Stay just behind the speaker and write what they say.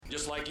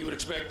like you would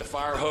expect, the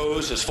fire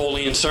hose is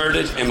fully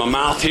inserted in my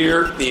mouth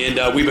here,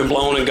 and we've been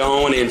blowing and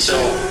going, and so...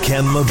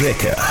 Ken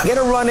LaVicka. Get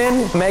a run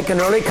in, make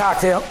an early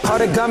cocktail, cut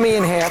a gummy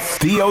in half.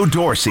 Theo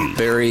Dorsey.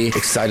 Very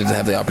excited to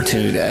have the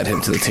opportunity to add him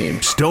to the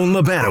team. Stone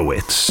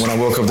Labanowitz. When I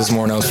woke up this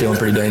morning, I was feeling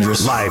pretty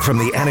dangerous. Live from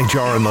the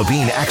Anajar and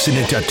Levine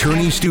Accident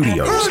Attorney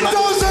Studios. It doesn't matter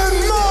what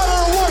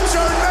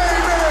your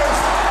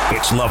name is!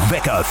 It's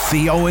LaVicka,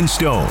 Theo, and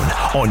Stone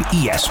on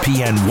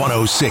ESPN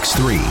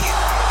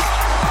 106.3.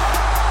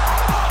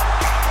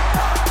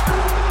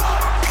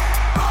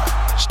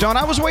 Stone,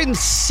 I was waiting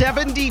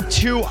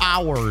 72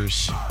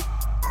 hours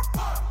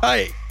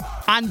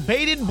on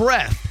bated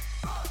breath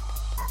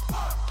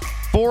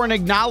for an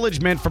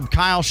acknowledgement from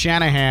Kyle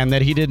Shanahan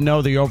that he didn't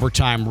know the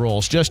overtime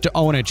rules, just to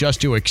own it,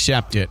 just to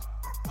accept it.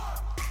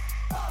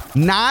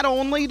 Not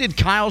only did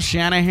Kyle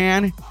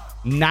Shanahan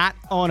not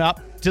own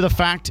up to the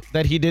fact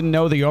that he didn't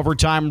know the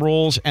overtime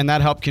rules and that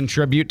helped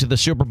contribute to the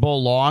Super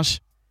Bowl loss,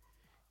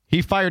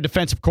 he fired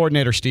defensive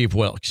coordinator Steve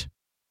Wilks.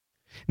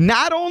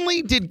 Not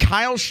only did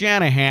Kyle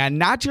Shanahan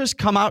not just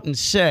come out and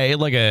say,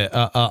 like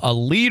a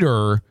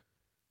leader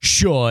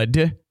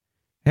should,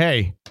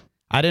 hey,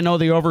 I didn't know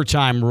the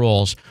overtime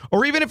rules.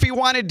 Or even if he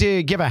wanted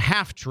to give a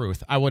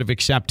half-truth, I would have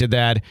accepted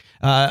that.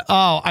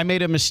 I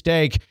made a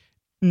mistake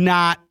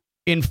not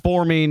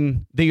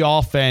informing the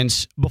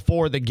offense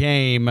before the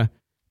game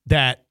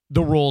that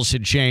the rules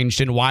had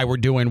changed and why we're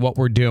doing what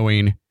we're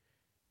doing.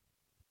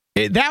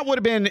 That would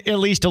have been at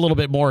least a little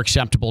bit more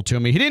acceptable to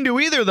me. He didn't do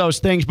either of those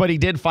things, but he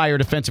did fire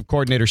defensive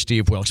coordinator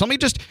Steve Wilks. Let me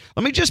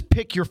just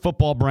pick your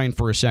football brain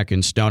for a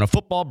second, Stone. A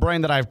football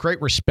brain that I have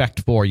great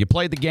respect for. You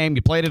played the game.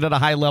 You played it at a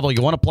high level.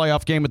 You won a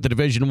playoff game at the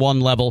Division I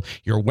level.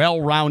 You're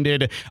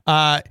well-rounded.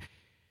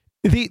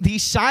 The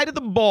side of the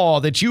ball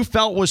that you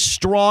felt was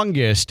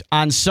strongest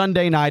on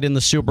Sunday night in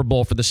the Super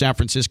Bowl for the San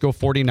Francisco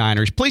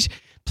 49ers,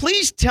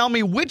 please tell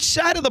me which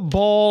side of the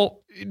ball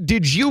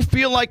did you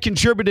feel like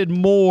contributed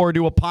more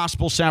to a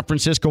possible San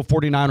Francisco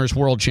 49ers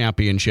world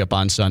championship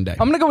on Sunday? I'm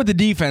going to go with the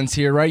defense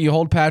here, right? You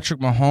hold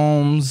Patrick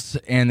Mahomes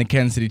and the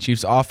Kansas City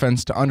Chiefs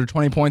offense to under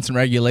 20 points in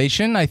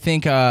regulation. I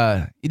think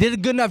you did a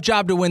good enough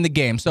job to win the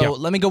game. So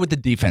Let me go with the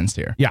defense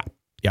here. Yeah.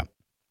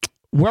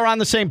 We're on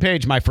the same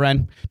page, my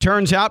friend.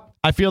 Turns out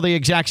I feel the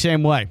exact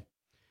same way.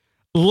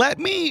 Let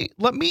me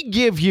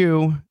give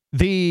you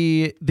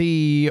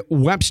the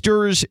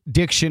Webster's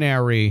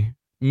Dictionary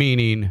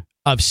meaning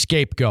of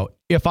scapegoat,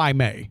 if I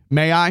may.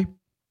 May I?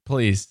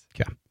 Please.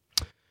 Okay.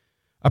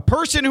 A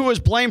person who is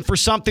blamed for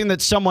something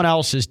that someone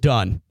else has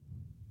done.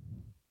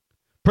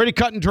 Pretty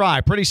cut and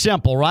dry, pretty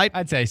simple, right?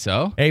 I'd say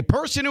so. A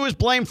person who is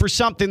blamed for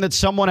something that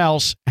someone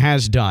else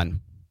has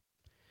done.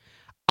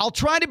 I'll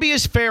try to be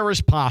as fair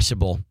as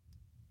possible.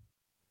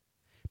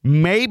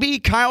 Maybe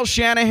Kyle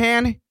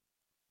Shanahan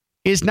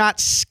is not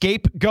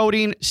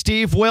scapegoating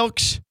Steve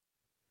Wilks,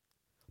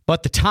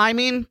 but the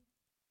timing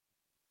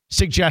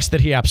suggests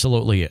that he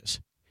absolutely is.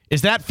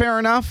 Is that fair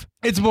enough?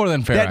 It's more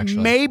than fair,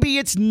 actually. Maybe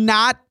it's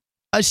not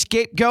a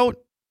scapegoat,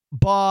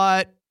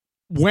 but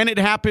when it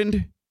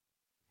happened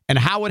and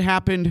how it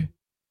happened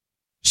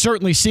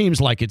certainly seems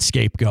like it's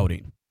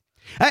scapegoating.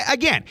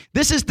 Again,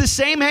 this is the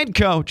same head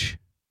coach.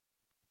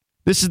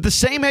 This is the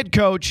same head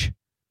coach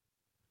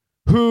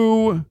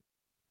who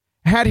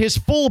had his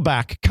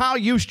fullback, Kyle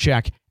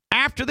Juszczyk,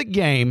 after the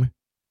game,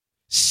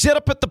 sit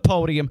up at the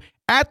podium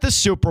at the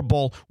Super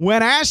Bowl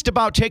when asked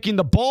about taking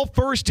the ball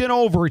first in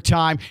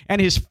overtime,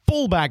 and his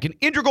fullback, an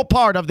integral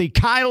part of the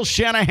Kyle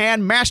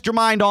Shanahan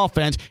mastermind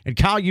offense, and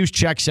Kyle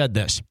Juszczyk said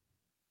this.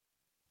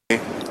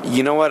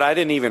 You know what? I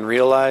didn't even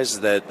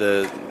realize that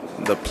the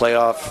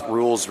playoff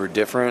rules were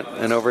different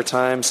in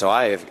overtime, so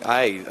I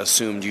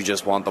assumed you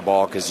just want the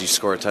ball because you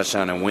score a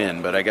touchdown and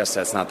win, but I guess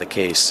that's not the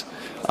case.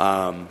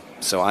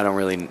 So I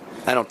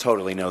don't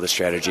totally know the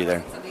strategy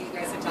there. Something you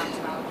guys have talked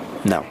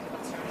about?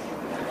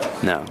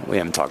 No, we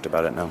haven't talked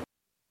about it, no.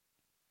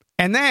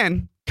 And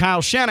then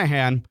Kyle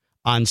Shanahan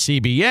on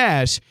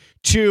CBS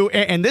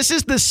and this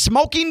is the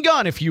smoking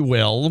gun, if you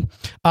will,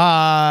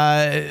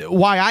 why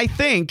I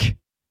think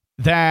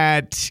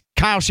that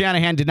Kyle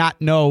Shanahan did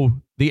not know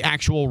the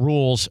actual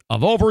rules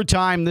of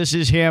overtime. This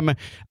is him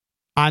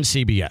on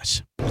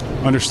CBS.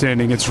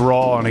 Understanding it's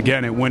raw, and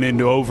again, it went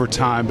into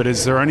overtime, but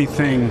is there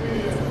anything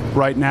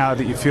right now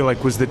that you feel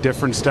like was the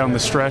difference down the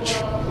stretch?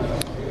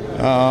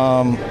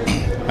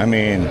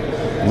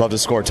 Love to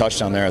score a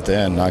touchdown there at the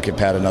end, not give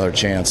Pat another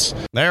chance.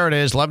 There it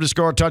is. Love to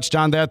score a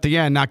touchdown there at the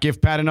end, not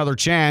give Pat another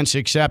chance,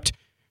 except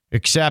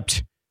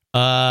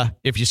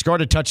if you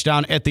scored a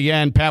touchdown at the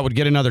end, Pat would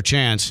get another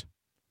chance.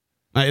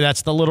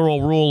 That's the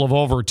literal rule of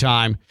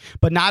overtime.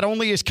 But not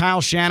only is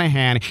Kyle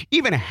Shanahan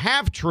even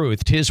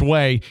half-truthed his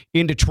way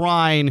into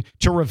trying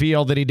to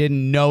reveal that he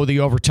didn't know the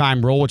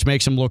overtime rule, which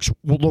makes him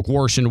look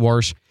worse and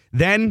worse,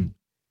 then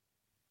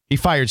he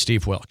fired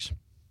Steve Wilks.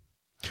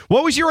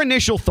 What was your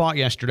initial thought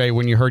yesterday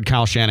when you heard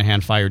Kyle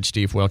Shanahan fired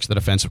Steve Wilks, the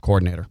defensive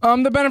coordinator?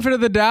 The benefit of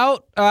the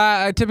doubt,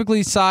 I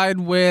typically side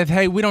with,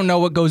 hey, we don't know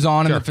what goes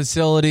on in the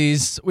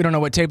facilities. We don't know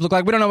what tape looked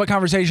like. We don't know what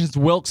conversations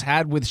Wilks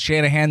had with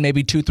Shanahan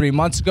maybe 2-3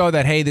 months ago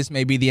that, hey, this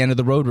may be the end of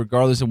the road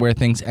regardless of where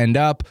things end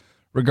up.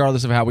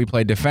 regardless of how we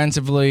play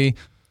defensively.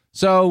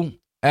 So,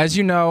 as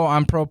you know,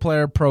 I'm pro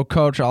player, pro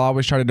coach. I'll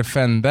always try to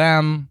defend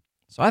them.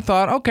 So I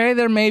thought, okay,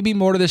 there may be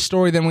more to this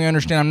story than we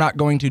understand. I'm not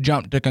going to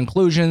jump to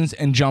conclusions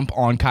and jump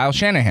on Kyle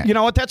Shanahan. You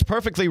know what? That's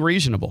perfectly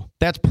reasonable.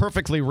 That's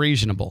perfectly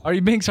reasonable. Are you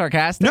being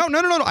sarcastic? No.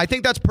 I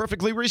think that's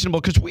perfectly reasonable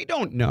because we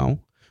don't know.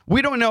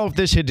 We don't know if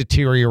this had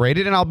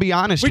deteriorated, and I'll be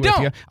honest with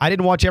you. I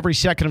didn't watch every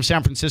second of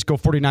San Francisco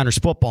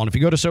 49ers football, and if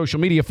you go to social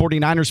media,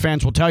 49ers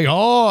fans will tell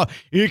you,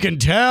 you can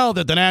tell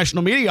that the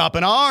national media up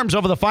in arms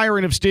over the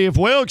firing of Steve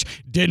Wilks.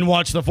 Didn't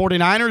watch the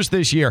 49ers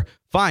this year.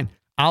 Fine.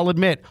 I'll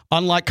admit,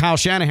 unlike Kyle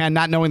Shanahan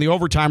not knowing the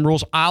overtime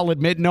rules, I'll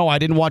admit, no, I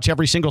didn't watch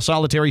every single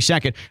solitary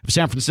second of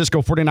San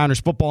Francisco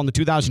 49ers football in the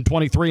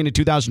 2023 and the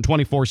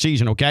 2024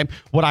 season, okay?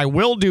 What I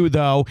will do,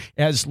 though,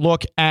 is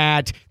look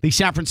at the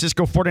San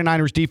Francisco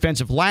 49ers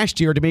defense of last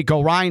year,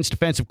 DeMeco Ryans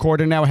defensive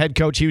coordinator, now head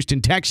coach Houston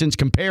Texans,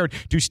 compared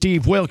to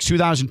Steve Wilks'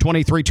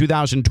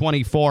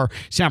 2023-2024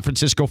 San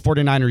Francisco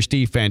 49ers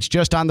defense,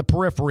 just on the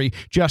periphery,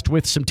 just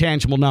with some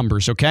tangible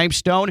numbers, okay?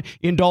 Stone,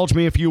 indulge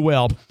me if you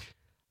will.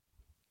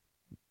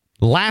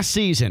 Last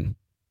season,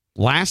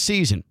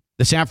 the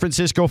San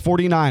Francisco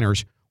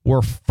 49ers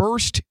were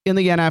first in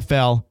the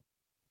NFL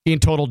in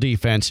total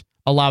defense,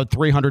 allowed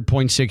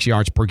 300.6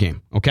 yards per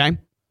game, okay?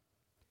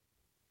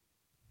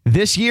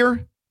 This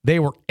year, they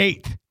were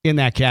 8th in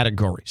that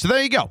category. So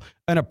there you go.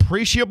 An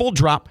appreciable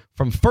drop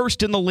from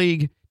first in the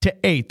league to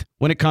 8th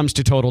when it comes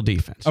to total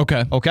defense.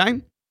 Okay.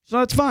 So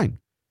that's fine.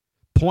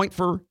 Point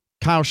for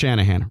Kyle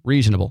Shanahan.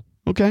 Reasonable.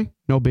 Okay,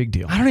 no big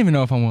deal. I don't even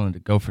know if I'm willing to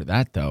go for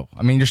that, though.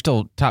 I mean, you're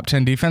still top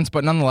 10 defense,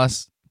 but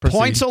nonetheless, proceed.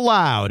 Points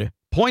allowed.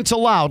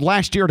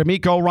 Last year,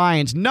 DeMeco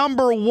Ryans,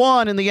 number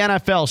 1 in the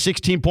NFL,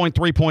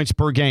 16.3 points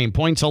per game.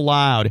 Points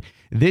allowed.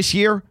 This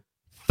year,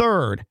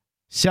 third,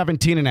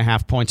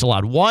 17.5 points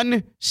allowed.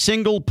 1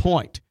 single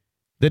point.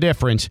 The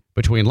difference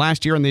between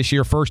last year and this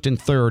year, first and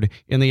third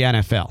in the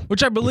NFL.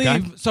 Which I believe,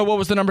 okay? So what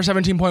was the number,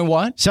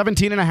 17.1?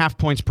 17.5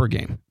 points per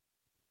game.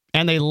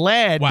 And they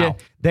led. Wow.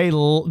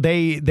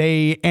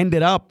 They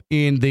ended up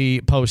in the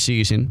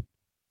postseason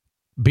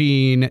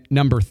being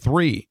number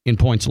 3 in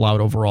points allowed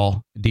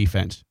overall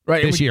defense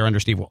this year under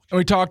Steve Wilks. And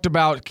we talked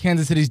about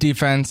Kansas City's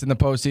defense in the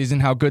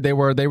postseason, how good they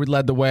were. They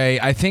led the way.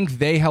 I think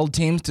they held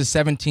teams to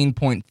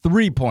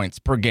 17.3 points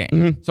per game.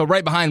 Mm-hmm. So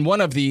right behind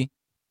one of the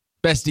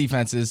best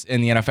defenses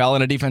in the NFL,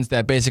 and a defense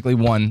that basically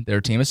won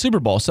their team a Super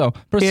Bowl. So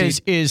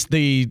proceed. Is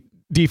the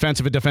defense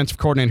of a defensive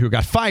coordinator who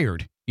got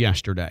fired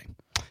yesterday.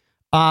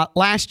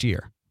 Last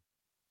year,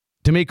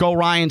 DeMeco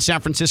Ryans, San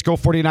Francisco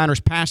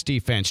 49ers pass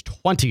defense,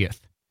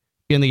 20th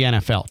in the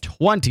NFL.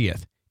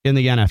 20th in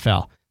the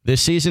NFL.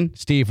 This season,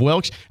 Steve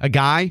Wilks, a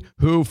guy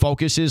who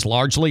focuses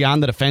largely on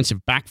the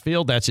defensive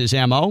backfield, that's his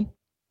MO,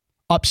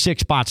 up 6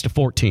 spots to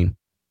 14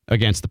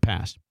 against the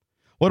pass.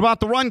 What about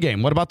the run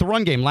game?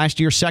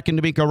 Last year,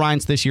 second, DeMeco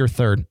Ryans. This year,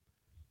 third,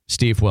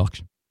 Steve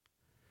Wilks.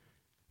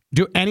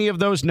 Do any of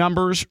those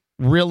numbers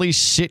really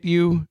sit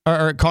you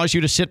or cause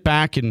you to sit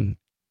back and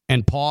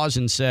pause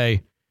and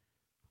say,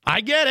 I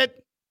get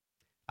it.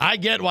 I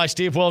get why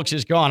Steve Wilks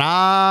is gone.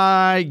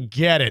 I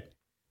get it.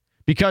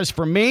 Because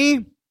for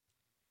me,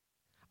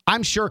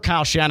 I'm sure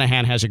Kyle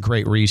Shanahan has a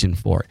great reason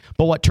for it.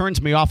 But what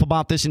turns me off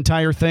about this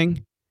entire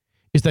thing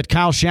is that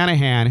Kyle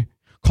Shanahan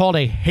called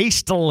a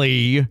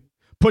hastily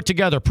put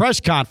together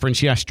press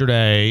conference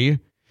yesterday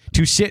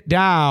to sit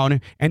down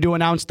and to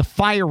announce the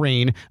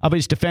firing of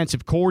his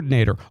defensive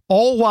coordinator.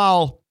 All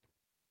while,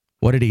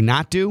 what did he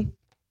not do?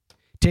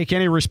 Take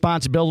any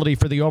responsibility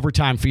for the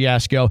overtime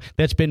fiasco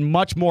that's been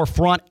much more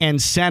front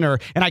and center.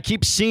 And I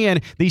keep seeing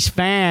these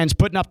fans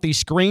putting up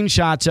these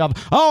screenshots of,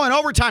 in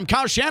overtime,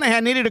 Kyle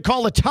Shanahan needed to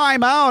call a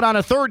timeout on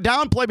a third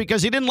down play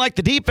because he didn't like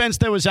the defense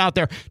that was out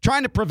there,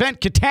 trying to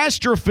prevent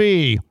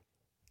catastrophe.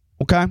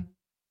 Okay,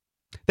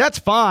 that's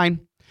fine.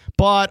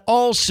 But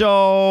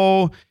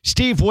also,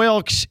 Steve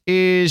Wilks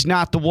is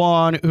not the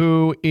one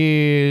who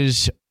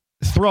is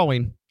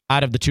throwing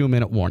out of the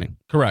 2-minute warning.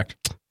 Correct.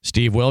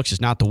 Steve Wilks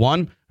is not the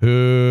one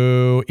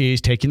who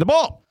is taking the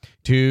ball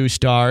to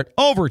start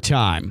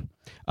overtime.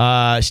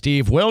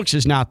 Steve Wilks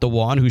is not the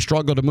one who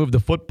struggled to move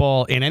the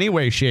football in any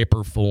way, shape,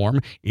 or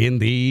form in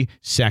the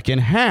second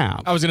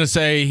half. I was going to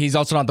say he's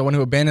also not the one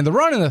who abandoned the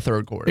run in the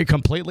third quarter. He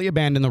completely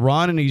abandoned the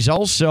run, and he's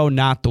also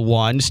not the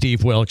one,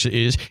 Steve Wilks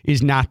is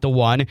not the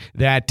one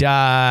that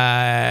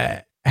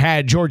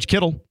had George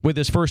Kittle with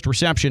his first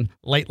reception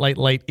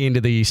late into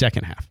the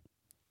second half.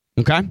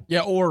 Okay?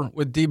 Yeah, or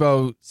with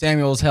Deebo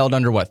Samuel's held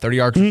under, 30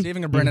 yards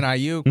receiving, or Brandon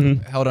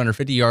Ayuk held under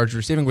 50 yards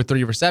receiving with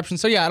 3 receptions.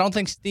 So, yeah, I don't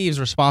think Steve's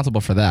responsible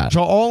for that.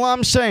 So, all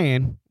I'm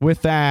saying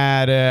with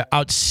that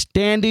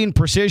outstanding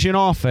precision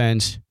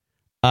offense,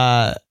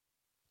 the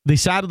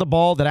side of the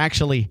ball that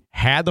actually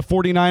had the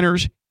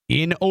 49ers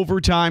in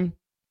overtime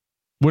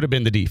would have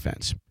been the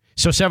defense.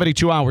 So,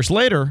 72 hours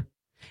later,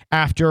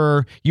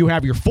 after you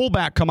have your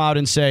fullback come out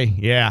and say,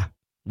 yeah,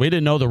 we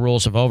didn't know the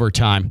rules of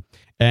overtime,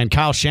 and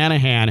Kyle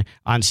Shanahan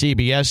on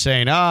CBS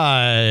saying,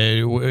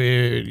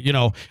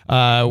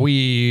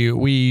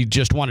 we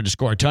just wanted to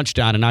score a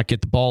touchdown and not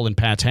get the ball in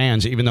Pat's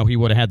hands, even though he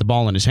would have had the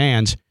ball in his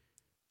hands.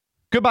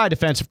 Goodbye,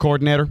 defensive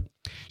coordinator.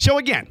 So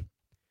again,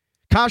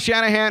 Kyle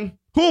Shanahan,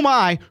 who am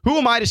I? Who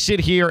am I to sit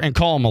here and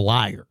call him a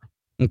liar?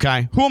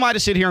 Okay? Who am I to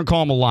sit here and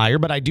call him a liar?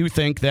 But I do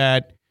think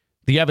that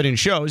the evidence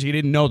shows he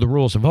didn't know the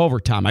rules of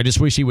overtime. I just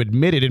wish he would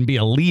admit it and be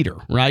a leader,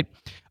 right?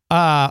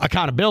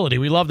 Accountability.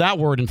 We love that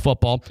word in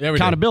football. Yeah,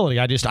 accountability.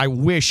 Do. I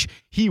wish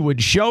he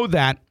would show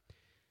that.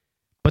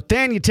 But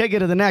then you take it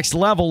to the next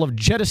level of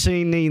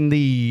jettisoning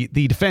the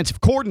defensive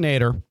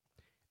coordinator.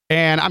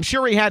 And I'm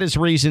sure he had his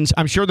reasons.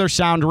 I'm sure they're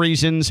sound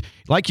reasons.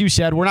 Like you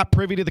said, we're not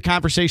privy to the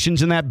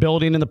conversations in that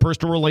building and the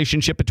personal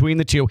relationship between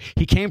the two.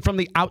 He came from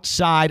the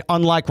outside,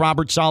 unlike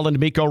Robert Saleh and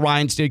D'Amico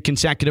Ryans did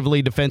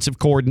consecutively defensive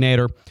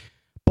coordinator.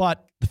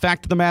 But the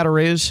fact of the matter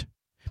is,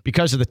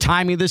 because of the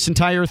timing of this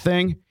entire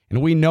thing,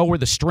 and we know where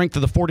the strength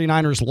of the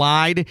 49ers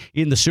lied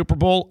in the Super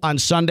Bowl on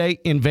Sunday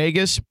in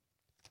Vegas,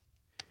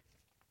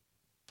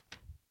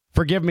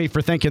 forgive me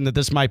for thinking that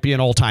this might be an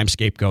all-time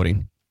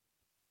scapegoating.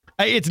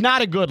 It's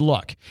not a good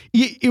look.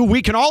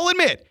 We can all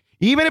admit,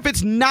 even if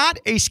it's not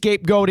a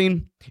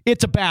scapegoating,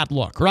 it's a bad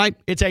look, right?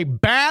 It's a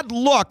bad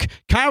look.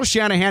 Kyle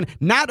Shanahan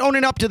not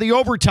owning up to the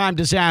overtime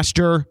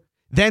disaster,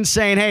 then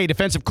saying, hey,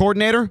 defensive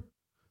coordinator,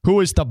 who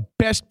is the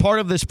best part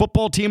of this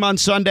football team on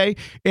Sunday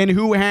and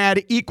who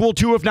had equal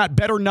to, if not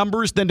better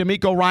numbers than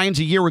D'Amico Ryans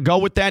a year ago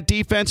with that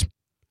defense,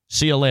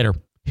 see you later.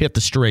 Hit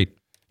the street.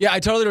 Yeah, I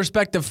totally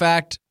respect the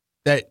fact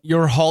that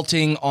you're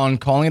halting on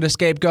calling it a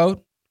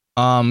scapegoat.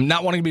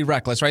 Not wanting to be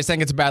reckless, right?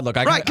 Saying it's a bad look.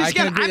 Right, because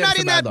again, I'm not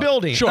in that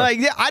building. Sure.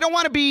 I don't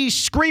want to be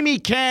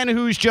Screamy Ken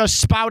who's just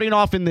spouting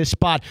off in this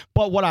spot.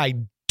 But what I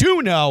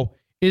do know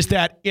is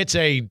that it's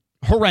a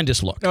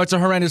horrendous look. No, it's a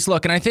horrendous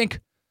look. And I think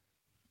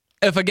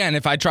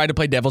if I tried to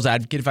play devil's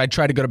advocate, if I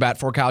tried to go to bat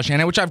for Kyle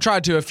Shanahan, which I've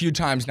tried to a few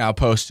times now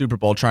post-Super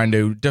Bowl, trying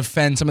to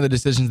defend some of the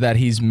decisions that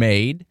he's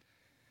made,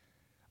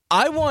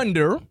 I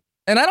wonder,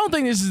 and I don't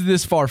think this is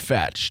this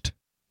far-fetched,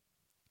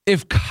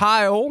 if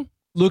Kyle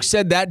looks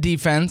at that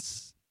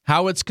defense,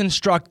 how it's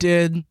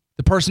constructed,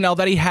 the personnel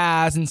that he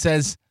has, and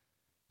says,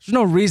 there's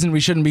no reason we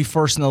shouldn't be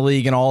first in the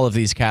league in all of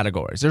these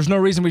categories. There's no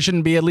reason we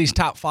shouldn't be at least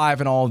top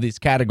 5 in all of these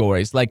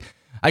categories. Like,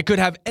 I could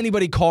have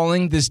anybody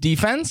calling this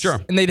defense,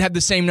 sure, and they'd have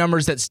the same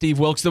numbers that Steve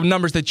Wilks, the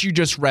numbers that you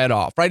just read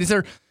off, right? Is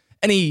there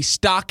any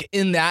stock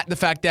in that? The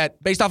fact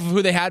that based off of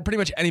who they had, pretty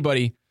much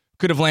anybody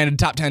could have landed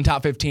top 10,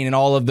 top 15 in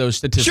all of those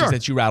statistics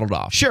that you rattled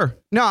off. Sure.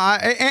 No,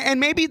 and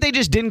maybe they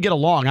just didn't get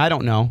along. I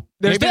don't know.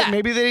 Maybe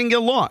they didn't get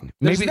along.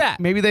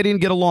 Maybe they didn't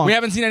get along. We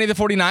haven't seen any of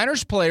the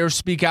 49ers players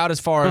speak out as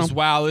far as,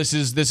 wow, this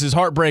is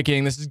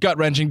heartbreaking, this is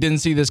gut-wrenching, didn't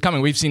see this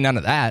coming. We've seen none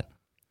of that.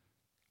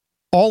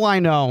 All I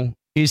know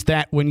is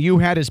that when you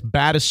had as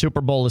bad a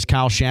Super Bowl as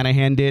Kyle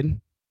Shanahan did,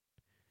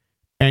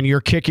 and you're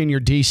kicking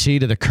your DC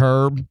to the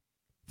curb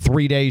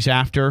 3 days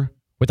after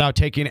without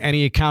taking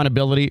any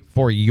accountability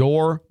for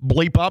your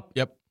bleep up,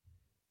 yep,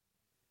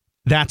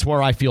 that's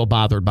where I feel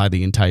bothered by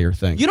the entire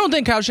thing. You don't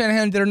think Kyle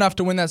Shanahan did enough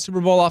to win that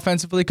Super Bowl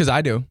offensively? Because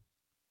I do.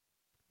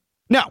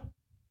 No.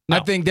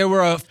 I think there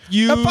were a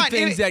few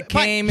things that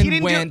came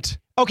and went.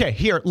 Okay,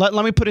 here, let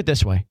me put it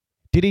this way.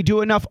 Did he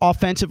do enough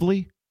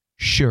offensively?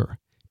 Sure.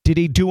 Did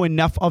he do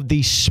enough of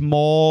the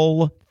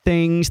small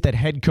things that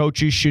head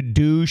coaches should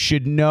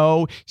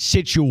know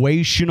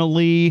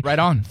situationally? Right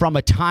on. From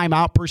a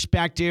timeout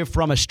perspective,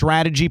 from a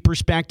strategy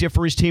perspective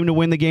for his team to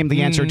win the game?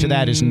 The answer to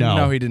that is no.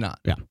 No, he did not.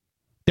 Yeah.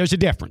 There's a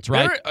difference,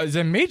 right? There is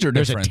a major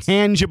difference. There's a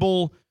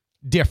tangible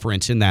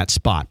difference in that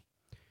spot.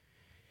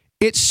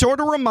 It sort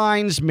of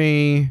reminds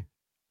me,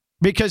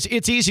 because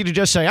it's easy to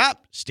just say,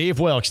 Steve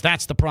Wilks,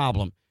 that's the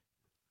problem.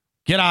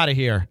 Get out of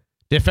here.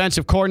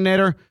 Defensive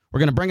coordinator, we're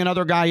going to bring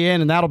another guy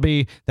in, and that'll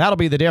be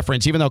the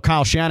difference, even though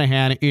Kyle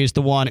Shanahan is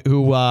the one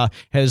who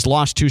has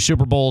lost 2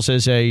 Super Bowls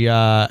as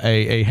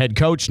a head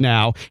coach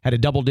now, had a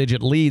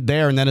double-digit lead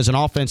there, and then as an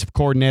offensive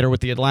coordinator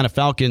with the Atlanta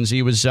Falcons,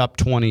 he was up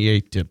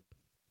 28-3.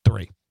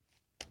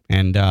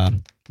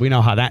 And we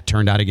know how that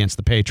turned out against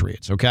the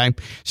Patriots, okay?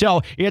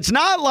 So it's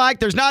not like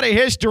there's not a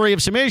history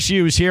of some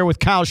issues here with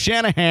Kyle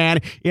Shanahan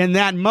in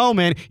that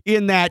moment,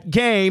 in that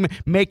game,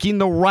 making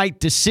the right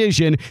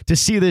decision to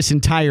see this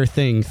entire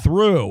thing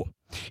through.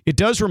 It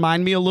does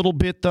remind me a little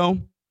bit, though,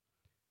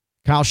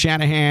 Kyle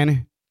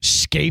Shanahan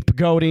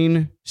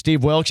scapegoating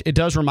Steve Wilks. It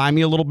does remind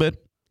me a little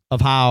bit of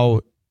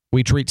how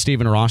we treat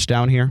Stephen Ross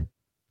down here.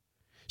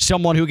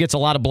 Someone who gets a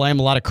lot of blame,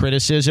 a lot of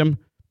criticism,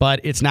 but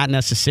it's not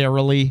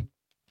necessarily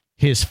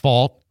his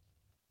fault.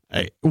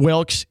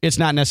 Wilks, it's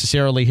not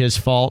necessarily his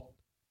fault,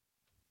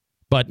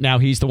 but now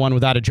he's the one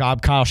without a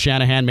job. Kyle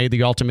Shanahan made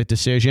the ultimate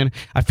decision.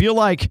 I feel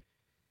like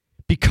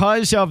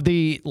because of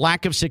the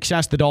lack of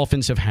success the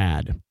Dolphins have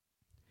had,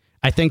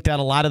 I think that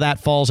a lot of that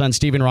falls on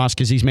Stephen Ross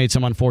because he's made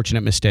some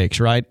unfortunate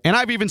mistakes, right? And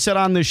I've even said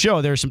on this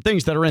show, there are some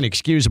things that are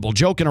inexcusable.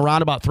 Joking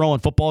around about throwing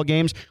football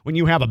games when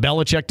you have a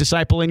Belichick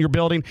disciple in your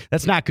building,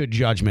 that's not good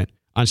judgment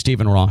on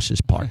Stephen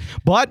Ross's part.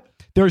 But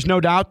there's no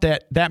doubt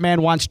that that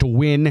man wants to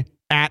win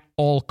at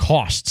all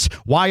costs.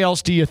 Why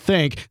else do you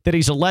think that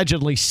he's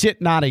allegedly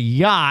sitting on a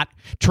yacht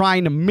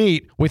trying to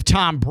meet with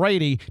Tom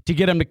Brady to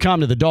get him to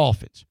come to the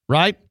Dolphins,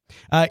 right?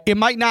 It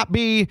might not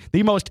be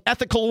the most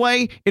ethical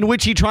way in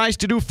which he tries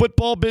to do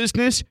football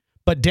business,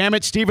 But damn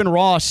it, Stephen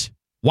Ross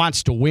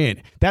wants to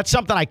win. That's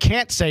something I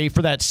can't say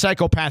for that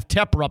psychopath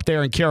Tepper up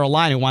there in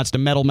Carolina who wants to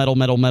medal.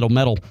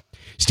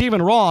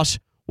 Stephen Ross,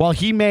 while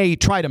he may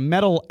try to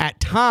medal at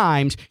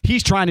times,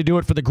 he's trying to do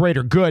it for the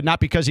greater good, not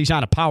because he's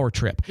on a power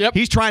trip. Yep.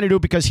 He's trying to do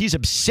it because he's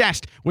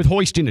obsessed with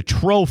hoisting a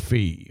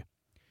trophy.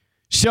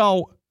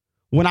 So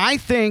when I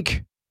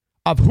think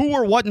of who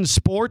or what in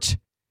sports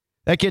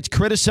that gets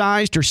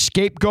criticized or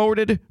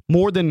scapegoated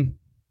more than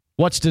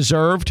what's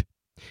deserved,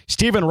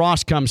 Stephen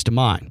Ross comes to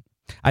mind.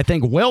 I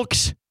think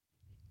Wilkes,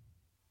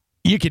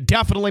 you could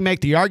definitely make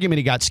the argument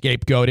he got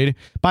scapegoated.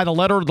 By the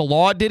letter of the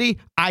law, did he?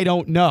 I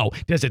don't know.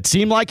 Does it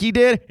seem like he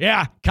did?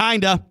 Yeah,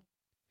 kinda.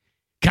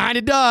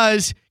 Kinda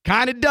does.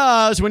 Kinda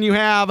does when you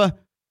have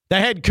the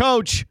head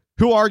coach,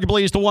 who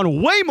arguably is the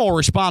one way more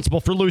responsible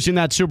for losing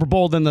that Super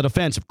Bowl than the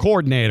defensive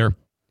coordinator.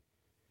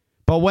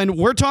 But when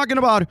we're talking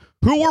about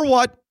who or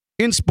what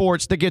in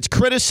sports that gets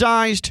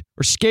criticized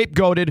or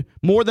scapegoated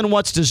more than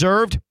what's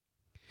deserved,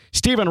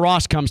 Stephen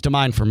Ross comes to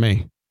mind for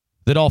me,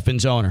 the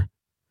Dolphins owner.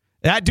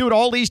 That dude,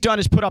 all he's done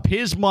is put up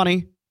his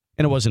money,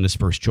 and it wasn't his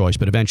first choice,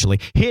 but eventually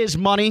his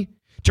money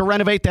to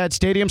renovate that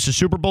stadium so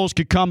Super Bowls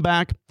could come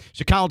back,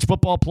 so college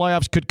football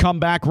playoffs could come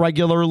back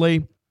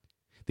regularly.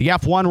 The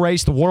F1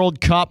 race, the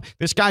World Cup.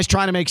 This guy's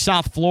trying to make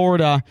South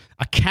Florida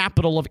a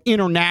capital of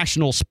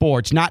international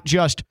sports, not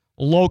just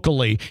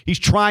locally. He's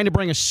trying to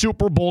bring a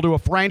Super Bowl to a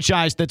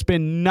franchise that's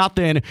been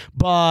nothing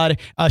but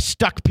a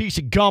stuck piece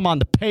of gum on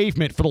the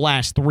pavement for the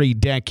last 3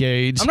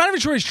 decades. I'm not even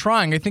sure he's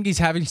trying. I think he's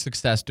having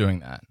success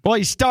doing that. Well,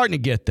 he's starting to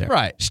get there.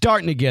 Right.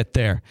 Starting to get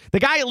there. The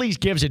guy at least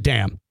gives a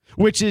damn,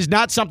 which is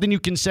not something you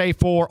can say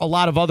for a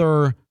lot of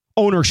other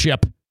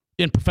ownership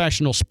in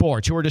professional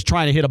sports who are just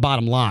trying to hit a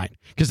bottom line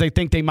because they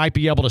think they might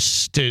be able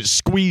to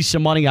squeeze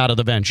some money out of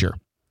the venture.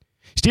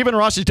 Stephen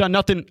Ross has done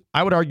nothing,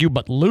 I would argue,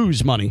 but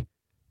lose money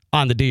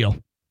on the deal.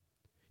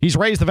 He's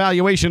raised the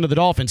valuation of the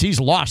Dolphins.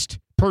 He's lost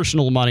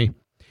personal money,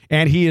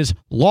 and he has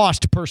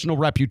lost personal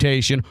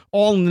reputation,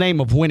 all in the name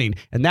of winning.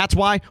 And that's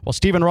why, while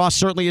Stephen Ross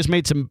certainly has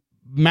made some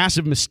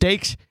massive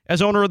mistakes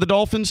as owner of the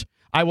Dolphins,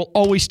 I will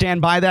always stand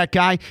by that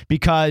guy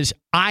because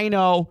I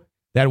know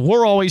that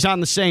we're always on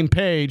the same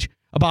page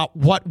about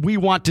what we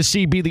want to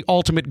see be the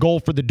ultimate goal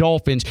for the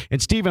Dolphins. And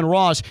Stephen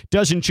Ross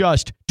doesn't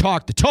just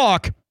talk the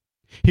talk,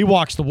 he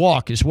walks the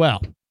walk as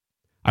well.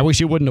 I wish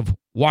he wouldn't have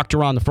walked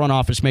around the front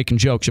office making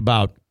jokes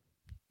about,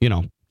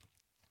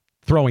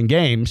 throwing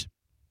games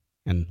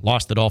and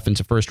lost the Dolphins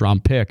a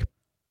first-round pick.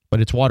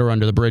 But it's water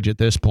under the bridge at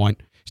this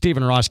point.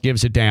 Stephen Ross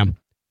gives a damn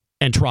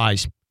and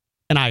tries,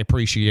 and I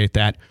appreciate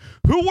that.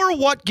 Who or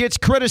what gets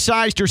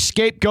criticized or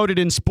scapegoated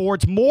in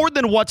sports more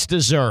than what's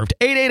deserved?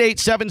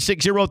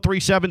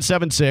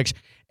 888-760-3776.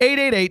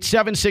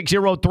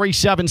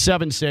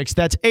 888-760-3776.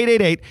 That's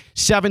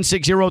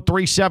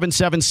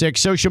 888-760-3776.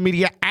 Social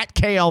media at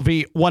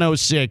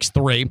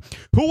KLV1063.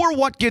 Who or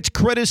what gets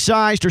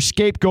criticized or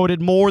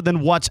scapegoated more than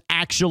what's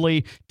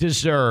actually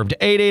deserved?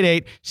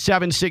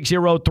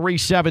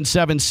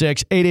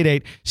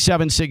 888-760-3776.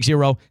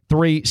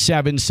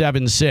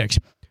 888-760-3776.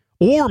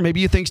 Or maybe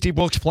you think Steve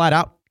Wilkes flat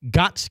out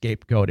got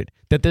scapegoated,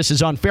 that this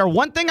is unfair.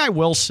 One thing I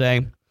will say,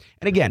 and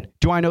again,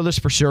 do I know this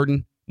for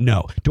certain?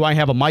 No. Do I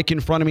have a mic in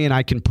front of me and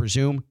I can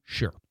presume?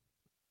 Sure.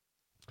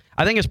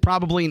 I think it's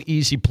probably an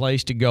easy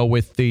place to go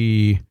with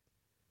the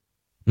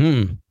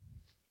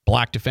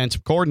black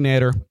defensive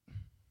coordinator.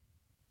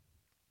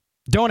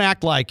 Don't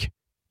act like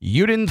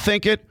you didn't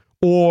think it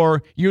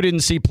or you didn't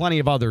see plenty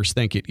of others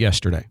think it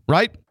yesterday.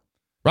 Right?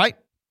 Right?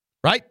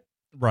 Right?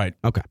 Right.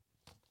 Okay.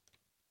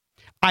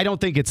 I don't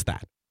think it's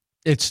that.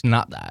 It's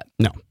not that.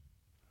 No.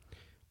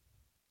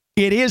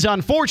 It is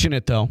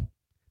unfortunate, though,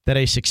 that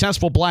a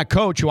successful black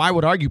coach, who I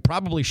would argue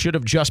probably should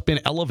have just been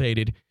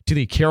elevated to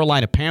the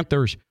Carolina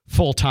Panthers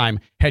full-time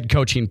head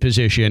coaching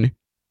position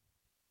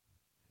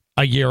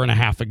a year and a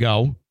half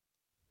ago,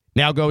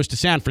 now goes to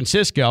San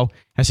Francisco,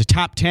 has a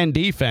top 10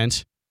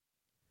 defense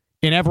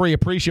in every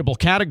appreciable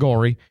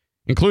category,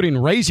 including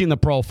raising the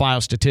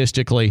profile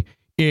statistically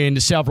in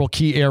several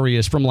key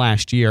areas from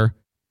last year,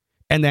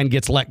 and then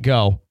gets let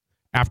go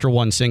after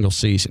one single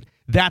season.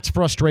 That's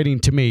frustrating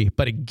to me.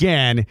 But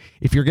again,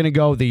 if you're going to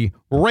go the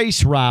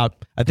race route,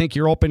 I think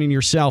you're opening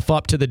yourself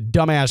up to the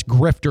dumbass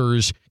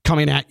grifters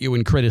coming at you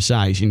and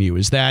criticizing you.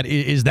 Is that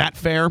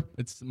fair?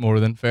 It's more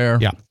than fair.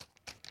 Yeah.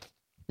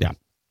 Yeah.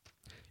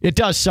 It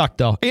does suck,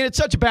 though. And it's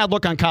such a bad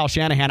look on Kyle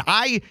Shanahan.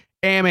 I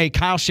am a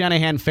Kyle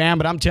Shanahan fan,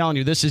 but I'm telling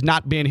you, this has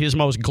not been his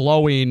most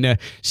glowing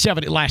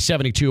last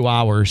 72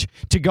 hours.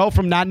 To go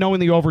from not knowing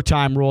the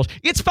overtime rules,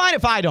 it's fine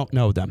if I don't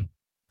know them.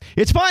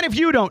 It's fine if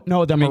you don't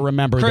know them or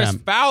remember them. Chris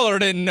Fowler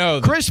didn't know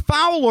them. Chris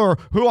Fowler,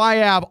 who I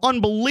have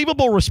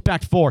unbelievable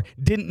respect for,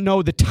 didn't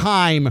know the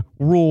time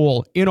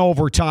rule in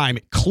overtime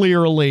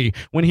clearly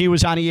when he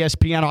was on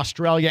ESPN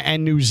Australia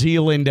and New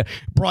Zealand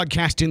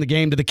broadcasting the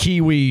game to the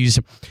Kiwis.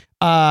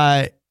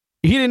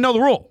 He didn't know the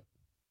rule.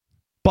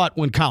 But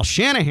when Kyle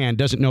Shanahan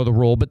doesn't know the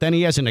rule, but then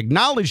he hasn't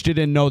acknowledged he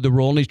didn't know the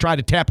rule, and he's tried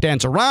to tap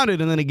dance around it,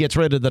 and then he gets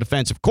rid of the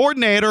defensive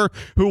coordinator,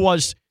 who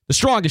was the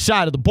strongest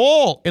side of the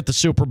ball at the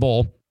Super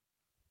Bowl,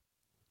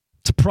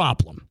 it's a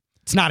problem.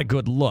 It's not a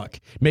good look.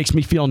 Makes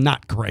me feel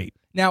not great.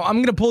 Now, I'm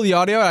going to pull the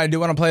audio, and I do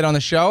want to play it on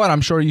the show, and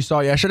I'm sure you saw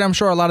it yesterday. I'm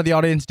sure a lot of the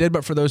audience did,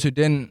 but for those who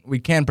didn't, we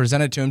can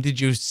present it to them. Did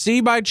you see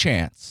by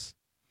chance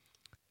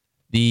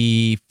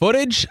the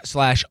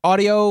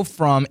footage/audio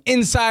from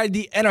inside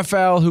the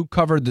NFL who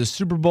covered the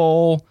Super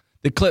Bowl,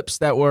 the clips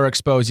that were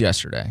exposed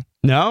yesterday?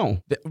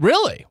 No.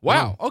 Really?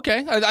 Wow. No.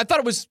 Okay. I thought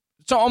it was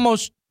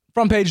almost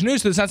front page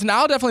news to the sense, and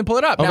I'll definitely pull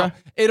it up. Okay. Now,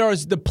 it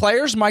is the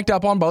players mic'd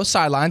up on both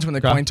sidelines when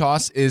the coin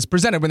toss is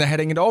presented, when they're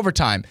heading into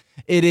overtime.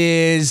 It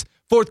is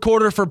fourth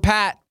quarter for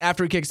Pat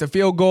after he kicks the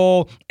field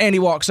goal, and he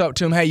walks up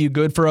to him, hey, you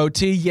good for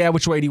OT? Yeah,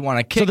 which way do you want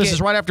to kick it? So this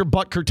is right after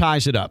Butker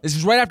ties it up. This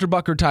is right after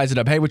Butker ties it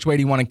up. Hey, which way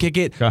do you want to kick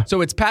it? Okay.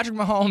 So it's Patrick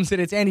Mahomes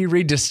and it's Andy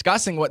Reid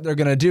discussing what they're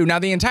going to do. Now,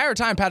 the entire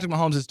time, Patrick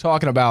Mahomes is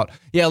talking about,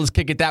 yeah, let's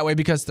kick it that way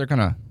because they're going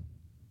to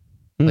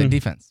play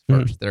defense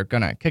first. They're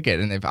going to kick it,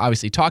 and they've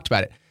obviously talked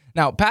about it.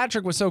 Now,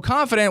 Patrick was so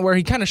confident where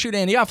he kind of shoot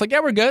Andy off, like, yeah,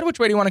 we're good. Which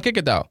way do you want to kick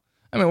it, though?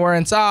 I mean, we're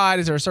inside.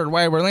 Is there a certain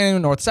way? We're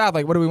leaning north-south.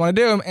 Like, what do we want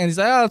to do? And he's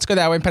like, oh, let's go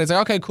that way. And Patty's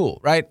like, okay,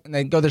 cool, right? And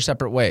they go their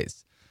separate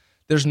ways.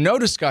 There's no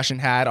discussion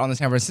had on the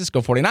San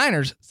Francisco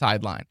 49ers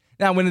sideline.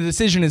 Now, when the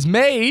decision is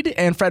made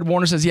and Fred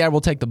Warner says, yeah,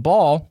 we'll take the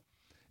ball,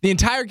 the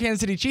entire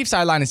Kansas City Chiefs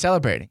sideline is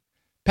celebrating.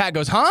 Pat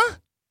goes, huh?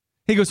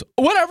 He goes,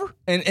 whatever.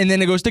 And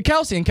then it goes to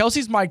Kelsey. And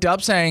Kelsey's mic'd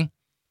up saying,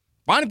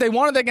 fine, if they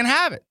want it, they can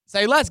have it.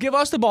 Say, let's give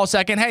us the ball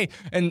second. Hey,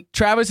 and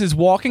Travis is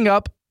walking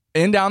up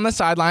and down the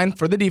sideline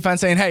for the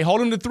defense saying, hey,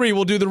 hold him to 3,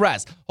 we'll do the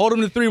rest. Hold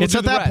him to 3, we'll do the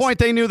rest. It's at that point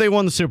they knew they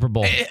won the Super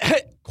Bowl.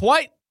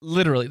 Quite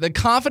literally. The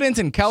confidence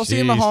in Kelsey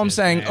and Mahomes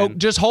saying, oh,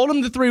 just hold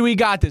him to 3, we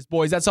got this,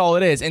 boys. That's all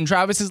it is. And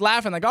Travis is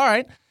laughing like, all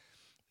right.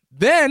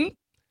 Then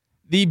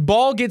the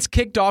ball gets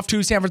kicked off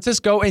to San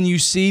Francisco, and you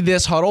see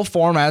this huddle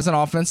form as an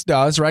offense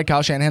does, right?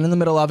 Kyle Shanahan in the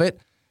middle of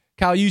it.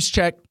 Kyle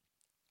Juszczyk,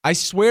 I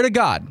swear to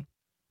God,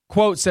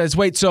 quote says,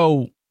 wait,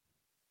 so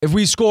if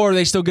we score,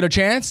 they still get a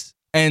chance?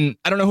 And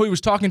I don't know who he was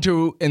talking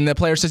to, and the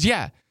player says,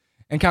 yeah.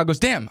 And Kyle goes,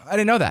 damn, I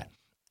didn't know that.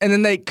 And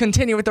then they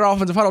continue with their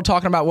offensive huddle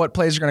talking about what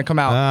plays are going to come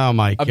out of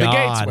the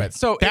gates with.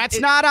 So that's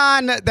not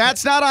on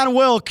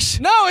Wilkes.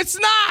 No, it's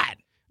not.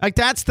 Like,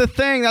 that's the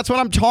thing. That's what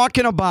I'm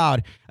talking about.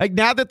 Like,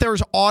 now that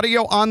there's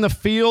audio on the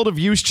field of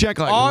Juszczyk,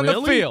 like, on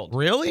really? the field.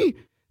 Really?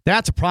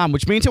 That's a problem,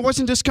 which means it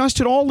wasn't discussed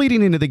at all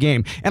leading into the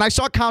game. And I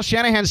saw Kyle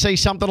Shanahan say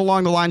something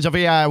along the lines of,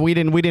 yeah, we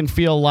didn't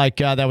feel like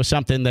that was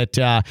something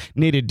that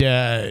needed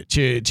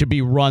to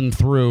be run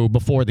through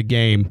before the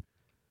game.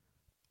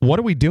 What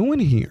are we doing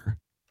here?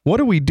 What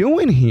are we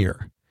doing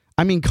here?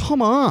 I mean,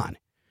 come on.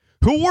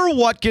 Who or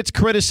what gets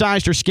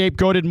criticized or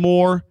scapegoated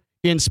more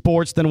in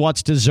sports than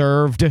what's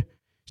deserved?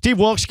 Steve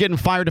Wilkes getting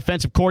fired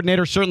defensive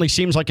coordinator certainly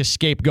seems like a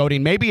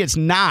scapegoating. Maybe it's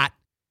not,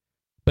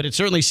 but it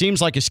certainly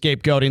seems like a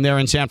scapegoating there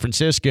in San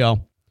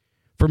Francisco.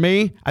 For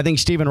me, I think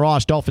Stephen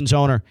Ross, Dolphins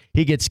owner,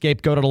 he gets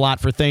scapegoated a lot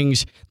for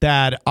things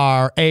that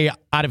are A,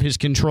 out of his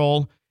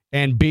control,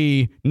 and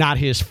B, not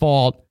his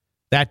fault.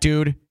 That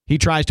dude, he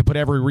tries to put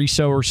every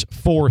resource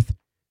forth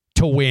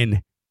to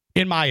win,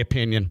 in my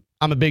opinion.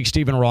 I'm a big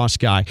Stephen Ross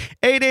guy.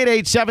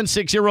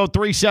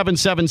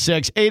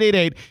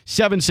 888-760-3776.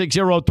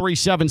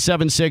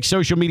 888-760-3776.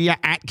 Social media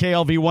at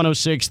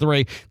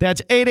KLV1063.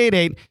 That's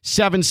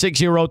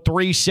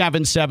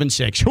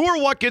 888-760-3776. Who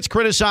or what gets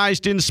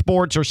criticized in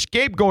sports or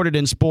scapegoated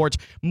in sports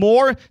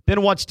more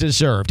than what's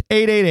deserved?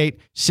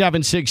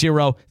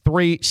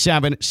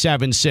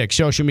 888-760-3776.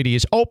 Social media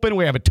is open.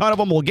 We have a ton of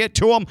them. We'll get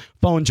to them.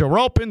 Phones are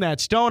open.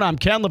 That's Stone. I'm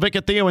Ken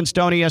Levicka, Theo and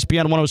Stone,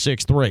 ESPN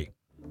 1063.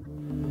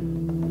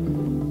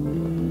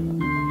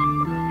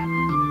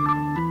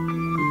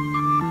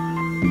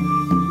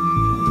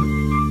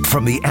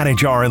 From the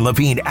Anajar and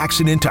Levine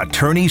Accident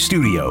Attorney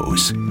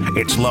Studios,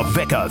 it's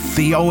Levicka,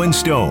 Theo, and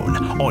Stone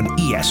on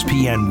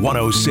ESPN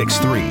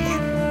 1063.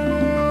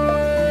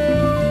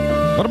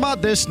 What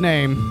about this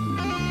name?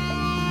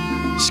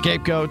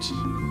 Scapegoats.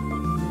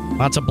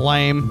 Lots of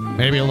blame.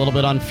 Maybe a little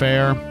bit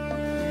unfair.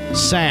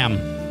 Sam.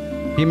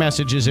 He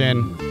messages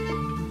in.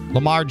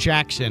 Lamar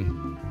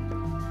Jackson.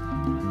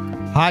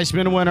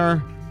 Heisman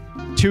winner.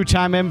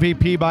 2-time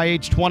MVP by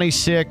age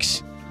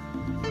 26.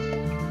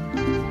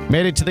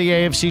 Made it to the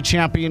AFC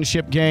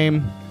Championship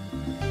game.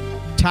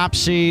 Top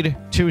seed,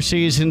 2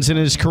 seasons in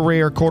his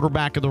career,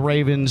 quarterback of the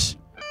Ravens,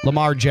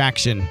 Lamar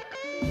Jackson.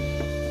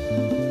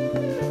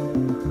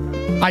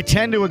 I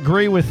tend to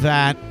agree with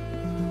that.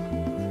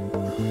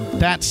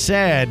 That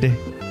said,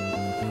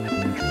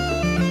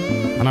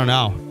 I don't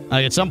know.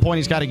 At some point,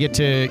 he's got to get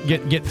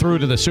through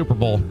to the Super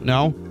Bowl.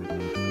 No?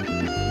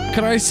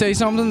 Can I say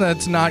something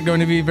that's not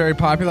going to be very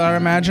popular, I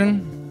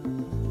imagine?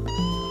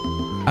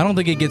 I don't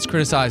think it gets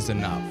criticized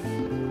enough.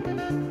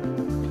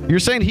 You're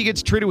saying he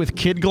gets treated with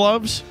kid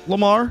gloves,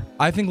 Lamar?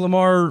 I think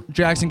Lamar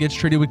Jackson gets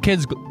treated with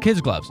kids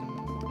gloves.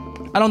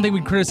 I don't think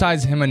we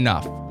criticize him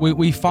enough.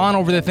 We fawn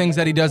over the things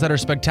that he does that are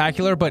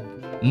spectacular, but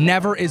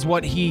never is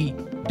what he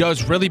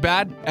does really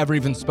bad ever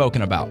even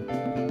spoken about.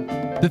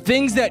 The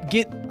things that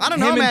get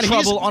him in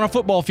trouble on a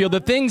football field, the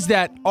things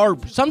that are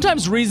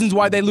sometimes reasons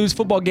why they lose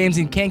football games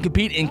and can't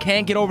compete and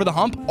can't get over the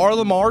hump are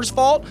Lamar's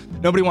fault.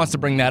 Nobody wants to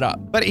bring that up.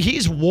 But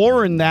he's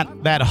worn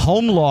that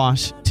home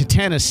loss to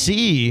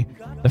Tennessee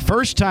the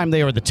first time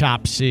they were the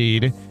top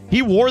seed.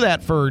 He wore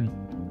that for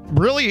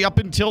really up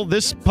until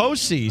this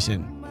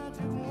postseason.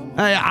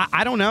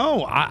 I don't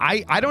know.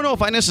 I don't know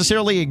if I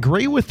necessarily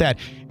agree with that.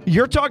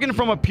 You're talking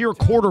from a pure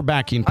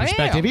quarterbacking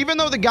perspective. Even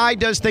though the guy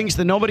does things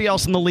that nobody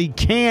else in the league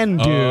can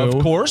do.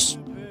 Of course.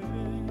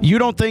 You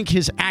don't think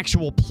his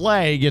actual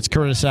play gets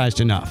criticized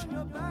enough?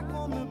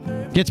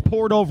 Gets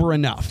poured over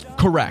enough?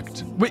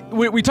 Correct.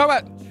 We talk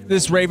about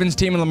this Ravens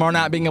team and Lamar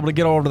not being able to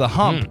get over the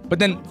hump, but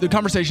then the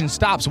conversation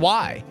stops.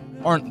 Why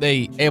aren't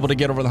they able to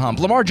get over the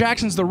hump? Lamar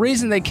Jackson's the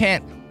reason they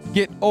can't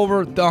get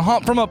over the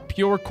hump from a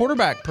pure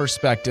quarterback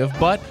perspective,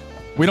 but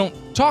we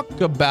don't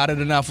talk about it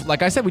enough.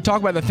 Like I said, we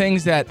talk about the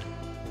things that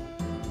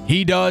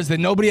he does that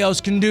nobody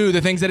else can do,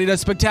 the things that he does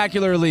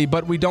spectacularly,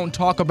 but we don't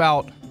talk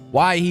about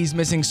why he's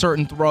missing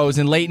certain throws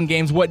in late in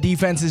games, what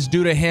defenses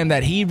do to him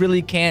that he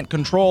really can't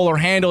control or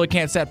handle, he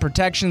can't set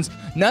protections.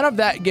 None of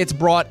that gets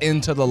brought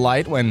into the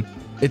light when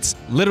it's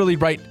literally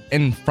right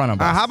in front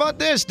of us. How about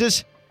this?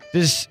 Does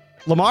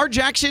Lamar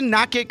Jackson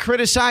not get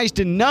criticized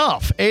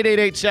enough?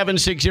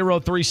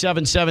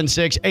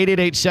 888-760-3776,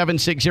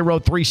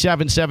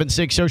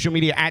 888-760-3776, social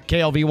media at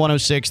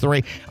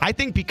KLV1063. I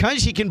think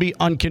because he can be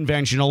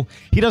unconventional,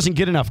 he doesn't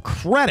get enough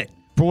credit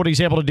for what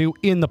he's able to do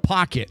in the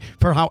pocket,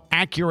 for how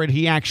accurate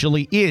he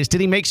actually is.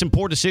 Did he make some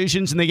poor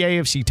decisions in the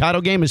AFC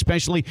title game,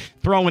 especially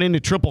throwing into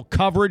triple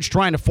coverage,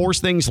 trying to force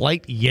things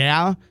late?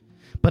 Yeah.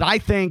 But I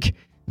think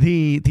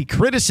the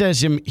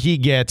criticism he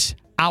gets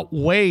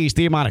outweighs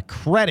the amount of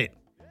credit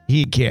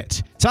he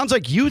gets. Sounds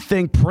like you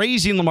think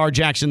praising Lamar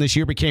Jackson this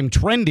year became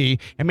trendy,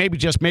 and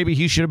maybe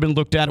he should have been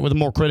looked at with a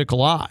more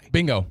critical eye.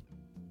 Bingo.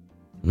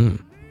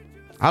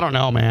 I don't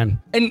know,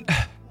 man. And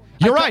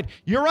you're right.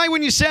 You're right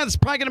when you said it's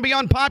probably going to be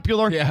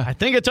unpopular. Yeah. I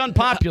think it's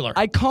unpopular.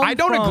 I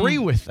don't agree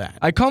with that.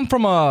 I come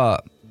from a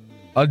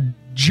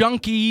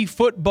junky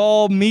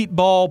football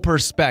meatball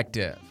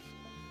perspective.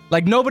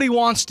 Like nobody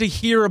wants to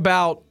hear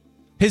about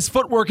his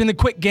footwork in the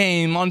quick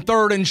game on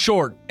 3rd and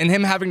short and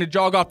him having to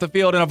jog off the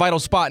field in a vital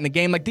spot in the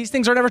game. Like these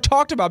things are never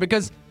talked about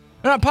because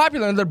they're not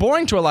popular and they're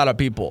boring to a lot of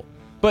people.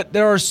 But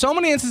there are so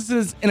many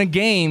instances in a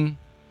game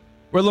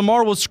where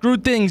Lamar will screw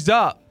things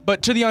up,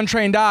 but to the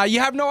untrained eye, you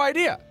have no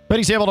idea. But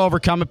he's able to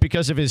overcome it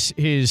because of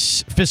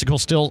his physical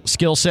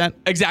skill set.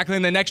 Exactly.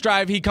 And the next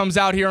drive, he comes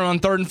out here on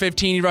 3rd and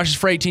 15. He rushes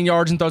for 18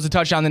 yards and throws a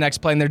touchdown the next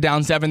play, and they're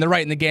down 7. They're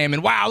right in the game.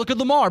 And wow, look at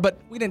Lamar. But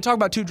we didn't talk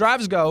about 2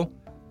 drives ago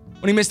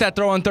when he missed that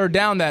throw on 3rd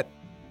down that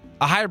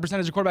a higher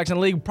percentage of quarterbacks in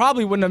the league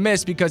probably wouldn't have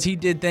missed because he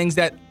did things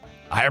that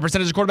a higher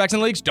percentage of quarterbacks in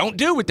the leagues don't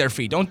do with their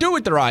feet, don't do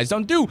with their eyes,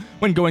 don't do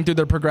when going through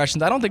their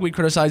progressions. I don't think we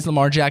criticize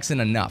Lamar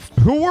Jackson enough.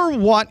 Who or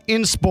what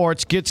in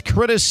sports gets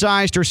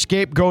criticized or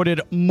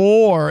scapegoated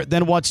more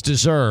than what's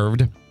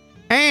deserved?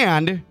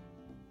 And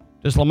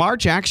does Lamar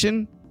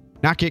Jackson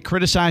not get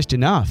criticized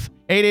enough?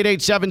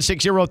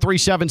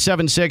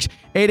 888-760-3776,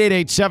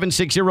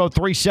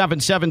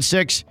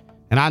 888-760-3776.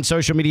 And on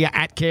social media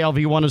at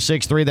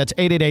KLV1063, that's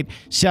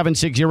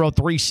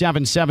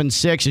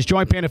 888-760-3776. Is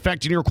joint pain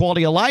affecting your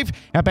quality of life?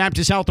 At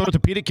Baptist Health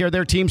Orthopedic Care,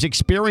 their team's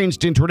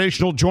experienced in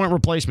traditional joint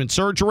replacement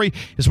surgery,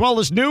 as well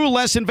as new,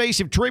 less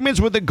invasive treatments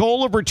with the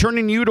goal of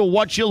returning you to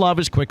what you love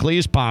as quickly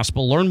as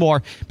possible. Learn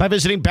more by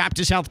visiting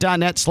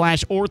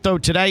baptisthealth.net/ortho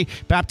today.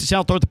 Baptist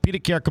Health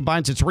Orthopedic Care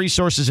combines its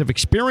resources of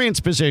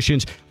experienced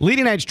physicians,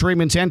 leading-edge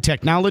treatments, and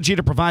technology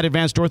to provide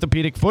advanced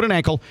orthopedic, foot and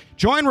ankle,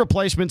 joint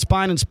replacement,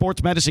 spine, and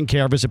sports medicine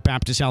care. Visit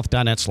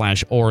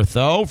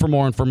baptisthealth.net/ortho for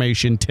more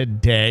information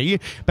today.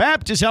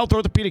 Baptist Health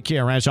Orthopedic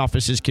Care has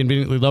offices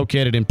conveniently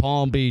located in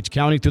Palm Beach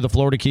County through the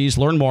Florida Keys.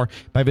 Learn more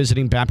by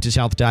visiting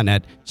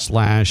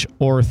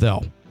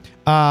baptisthealth.net/ortho.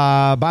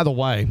 By the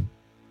way,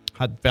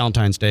 how'd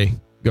Valentine's Day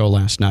go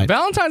last night?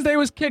 Valentine's Day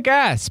was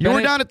kick-ass. You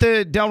were down at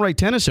the Delray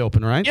Tennis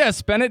Open, right? Yeah,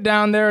 spent it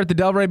down there at the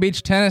Delray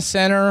Beach Tennis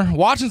Center,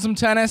 watching some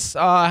tennis.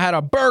 Had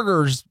a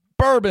burgers,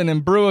 bourbon,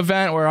 and brew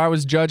event where I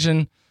was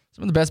judging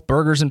some of the best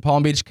burgers in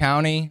Palm Beach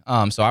County.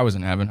 So I was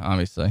in heaven,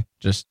 obviously.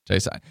 Just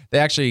taste that. They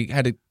actually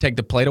had to take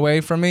the plate away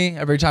from me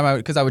every time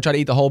because I would try to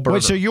eat the whole burger.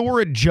 Wait, so you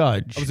were a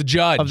judge? I was a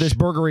judge of this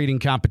burger eating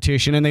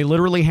competition, and they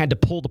literally had to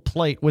pull the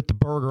plate with the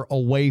burger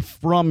away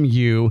from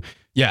you.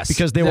 Yes.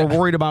 Because they were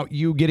worried about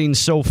you getting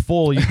so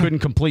full you couldn't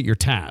complete your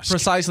task.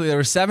 Precisely. There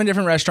were 7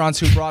 different restaurants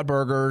who brought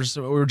burgers.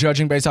 We were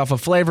judging based off of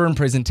flavor and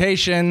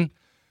presentation.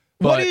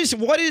 What is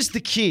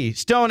the key?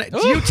 Stone,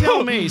 you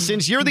tell me,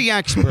 since you're the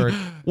expert,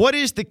 what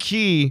is the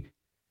key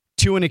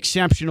to an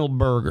exceptional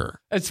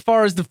burger? As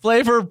far as the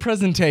flavor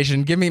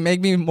presentation, be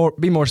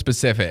more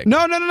specific.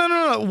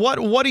 No.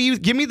 What do you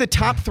give me the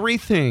top 3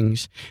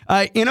 things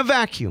in a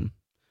vacuum?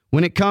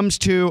 when it comes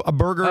to a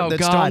burger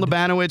that Stone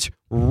Labanowitz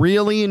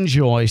really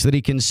enjoys, that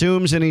he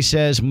consumes, and he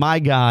says, my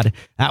God,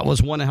 that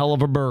was one hell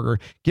of a burger.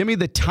 Give me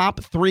the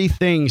top 3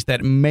 things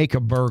that make a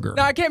burger.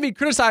 No, I can't be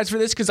criticized for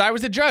this because I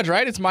was the judge,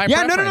 right? It's my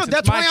preference. No.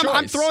 That's why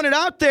I'm throwing it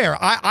out there.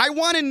 I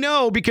want to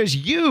know because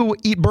you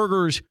eat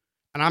burgers,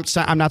 and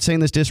I'm not saying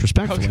this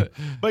disrespectfully,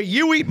 but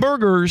you eat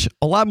burgers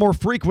a lot more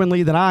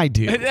frequently than I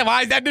do.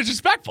 Why is that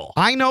disrespectful?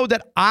 I know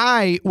that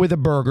with a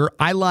burger,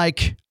 I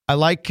like I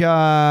like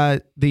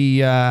it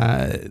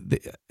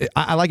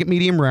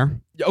medium rare.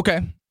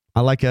 Okay.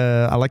 I like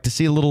to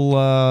see a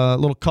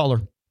little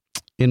color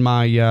in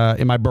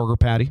my burger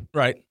patty.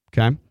 Right.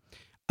 Okay.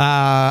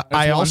 I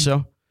like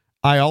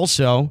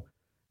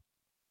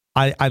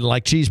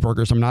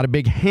cheeseburgers. I'm not a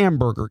big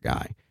hamburger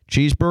guy.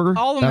 Cheeseburger.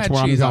 All of them had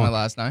cheese on it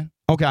last night.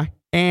 Okay.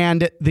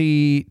 And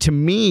to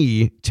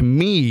me,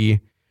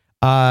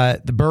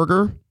 the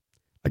burger,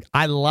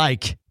 I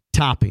like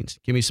toppings.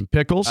 Give me some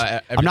pickles.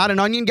 I'm not an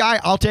onion guy.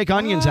 I'll take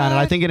onions on it.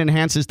 I think it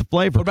enhances the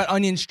flavor. What about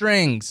onion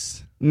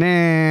strings?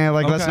 Nah,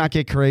 let's not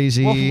get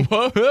crazy.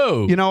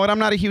 Whoa. You know what? I'm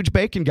not a huge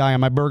bacon guy on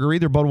my burger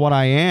either, but what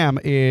I am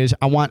is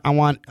I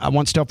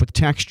want stuff with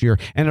texture,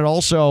 and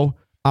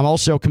I'm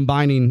also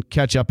combining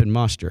ketchup and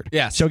mustard.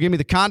 Yes. So give me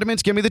the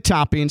condiments, give me the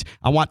toppings.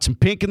 I want some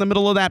pink in the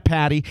middle of that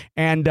patty,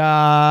 and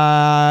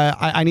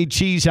I need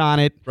cheese on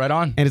it. Right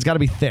on. And it's got to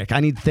be thick.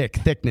 I need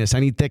thickness. I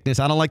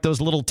don't like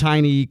those little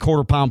tiny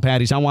quarter-pound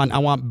patties. I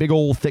want big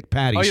old thick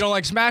patties. Oh, you don't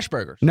like smash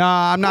burgers? No,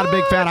 I'm not a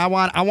big fan. I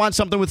want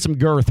something with some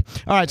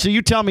girth. All right, so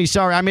you tell me.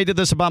 Sorry, I made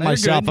this about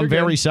myself. I'm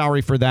very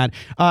sorry for that.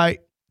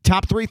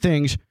 Top 3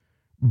 things.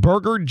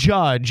 Burger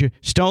judge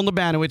Stone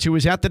Labanowitz, who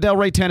was at the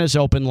Delray Tennis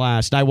Open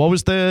last night. What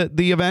was the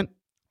event?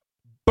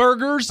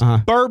 Burgers,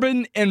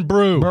 bourbon, and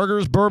brew.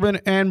 Burgers, bourbon,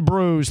 and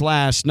brews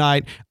last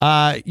night.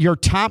 Your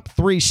top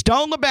 3.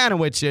 Stone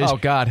Labanowitz is. Oh,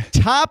 God.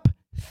 Top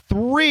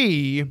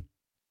 3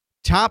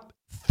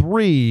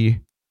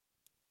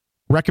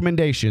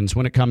 recommendations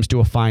when it comes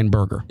to a fine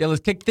burger. Yeah, let's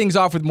kick things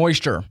off with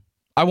moisture.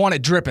 I want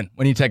it dripping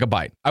when you take a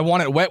bite. I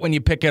want it wet when you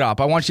pick it up.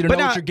 I want you to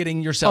know what you're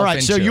getting yourself into. All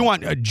right, so you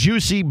want a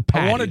juicy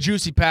patty. I want a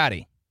juicy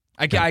patty.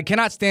 I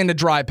cannot stand a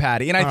dry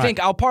patty. And I think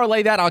I'll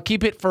parlay that. I'll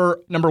keep it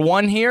for number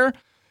 1 here.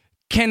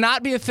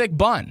 Cannot be a thick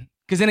bun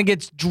because then it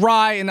gets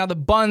dry and now the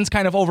bun's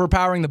kind of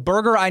overpowering the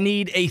burger. I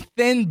need a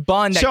thin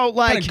bun that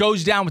kind of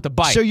goes down with the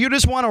bite. So you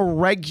just want a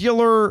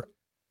regular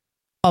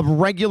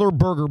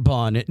burger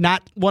bun,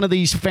 not one of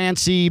these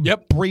fancy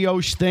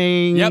brioche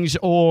things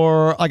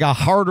or like a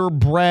harder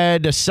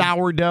bread, a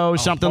sourdough,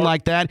 something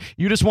like that.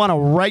 You just want a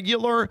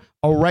regular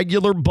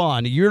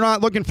bun. You're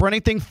not looking for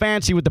anything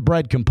fancy with the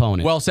bread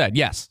component. Well said,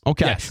 yes.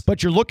 Okay, yes.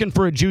 But you're looking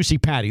for a juicy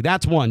patty.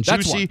 That's one.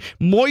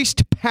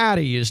 Moist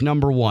patty is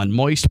number 1.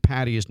 Moist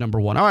patty is number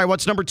 1. All right,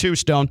 what's number 2,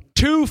 Stone?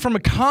 2, from a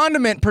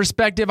condiment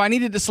perspective, I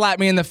needed to slap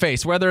me in the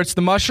face, whether it's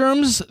the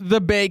mushrooms, the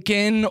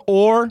bacon,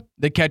 or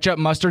the ketchup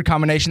mustard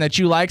combination that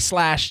you like /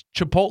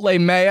 chipotle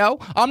mayo.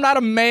 I'm not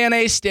a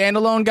mayonnaise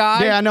standalone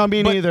guy. Yeah, no,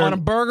 me neither. On a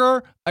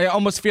burger, I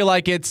almost feel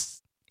like it's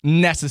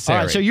necessary.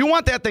 All right, so you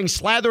want that thing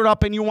slathered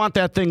up and you want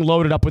that thing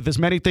loaded up with as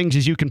many things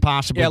as you can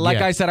possibly like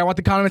get. I said, I want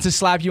the condiments to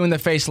slap you in the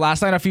face.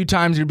 Last night, a few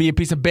times, there'd be a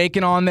piece of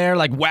bacon on there,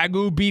 like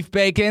Wagyu beef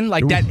bacon.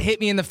 Like that hit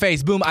me in the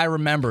face. Boom, I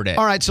remembered it.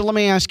 All right, so let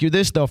me ask you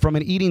this, though. From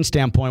an eating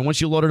standpoint,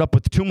 once you load it up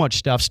with too much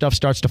stuff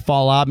starts to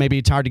fall out. Maybe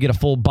it's hard to get a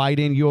full bite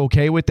in. You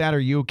okay with that? Are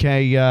you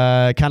okay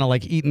kind of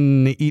like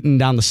eating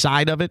down the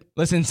side of it?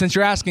 Listen, since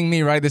you're asking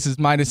me, right, this is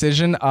my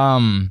decision.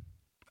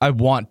 I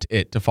want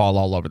it to fall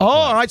all over the place.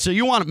 All right. So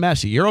you want it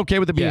messy. You're okay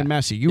with it being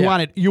messy. You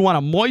want it. You want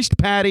a moist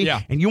patty,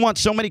 and you want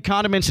so many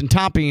condiments and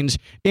toppings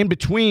in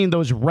between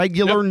those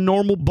regular,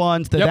 normal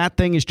buns that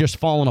thing is just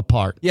falling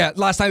apart. Yeah.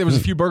 Last night there was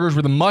a few burgers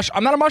with I'm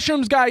not a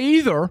mushrooms guy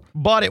either,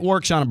 but it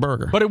works on a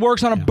burger.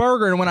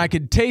 And when I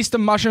could taste the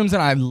mushrooms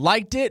and I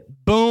liked it,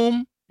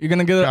 boom, you're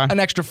gonna get an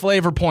extra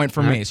flavor point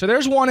for me. So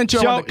there's 1 and 2.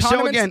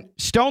 So again,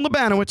 Stone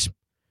Labanowitz,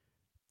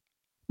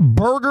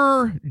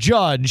 burger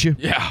judge.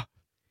 Yeah.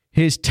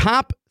 His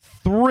top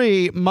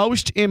 3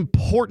 most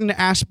important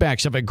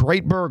aspects of a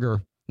great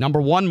burger.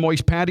 Number 1,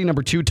 moist patty.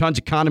 Number 2, tons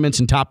of condiments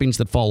and toppings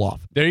that fall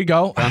off. There you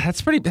go.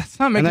 That's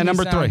not making me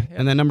sound.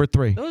 And then number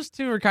 3. Those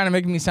 2 are kind of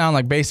making me sound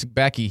like basic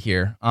Becky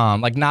here.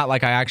 Not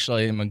like I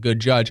actually am a good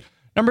judge.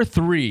 Number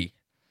 3.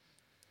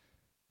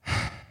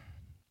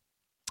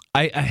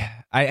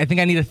 I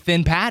think I need a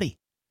thin patty.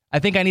 A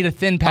thin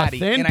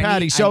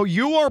patty. So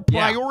you are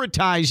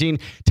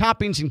prioritizing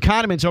toppings and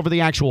condiments over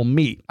the actual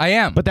meat. I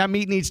am. But that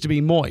meat needs to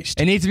be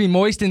moist. It needs to be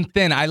moist and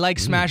thin. I like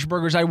smash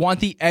burgers. I want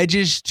the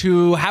edges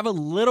to have a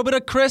little bit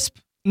of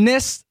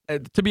crispness,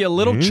 to be a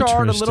little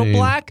charred, a little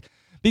black,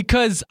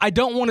 because I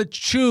don't want to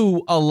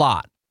chew a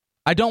lot.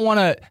 I don't want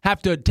to have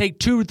to take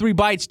 2 or 3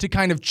 bites to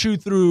kind of chew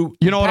through.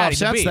 You know what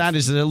offsets that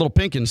is the little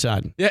pink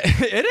inside. Yeah,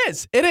 it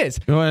is. It is.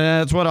 Well,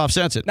 that's what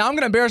offsets it. Now I'm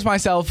going to embarrass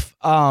myself.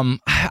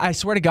 I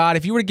swear to God,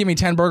 if you were to give me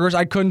 10 burgers,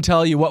 I couldn't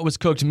tell you what was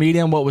cooked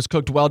medium, what was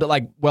cooked well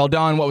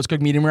done, what was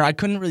cooked medium rare. I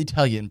couldn't really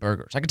tell you in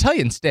burgers. I could tell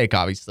you in steak,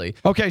 obviously.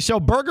 Okay, so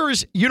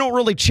burgers, you don't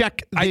really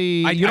check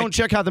you don't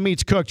check how the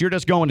meat's cooked. You're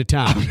just going to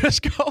town. I'm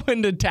just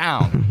going to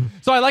town.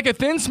 So I like a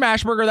thin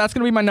smash burger. That's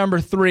going to be my number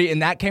 3,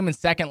 and that came in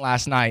second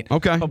last night.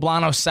 Okay.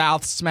 Poblano South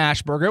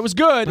smash burger. It was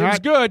good. It was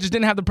good. Just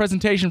didn't have the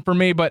presentation for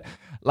me. But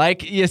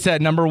like you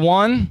said, number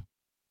 1,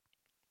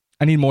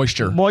 I need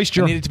moisture.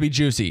 I need it to be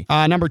juicy.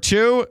 Number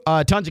 2,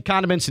 tons of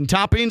condiments and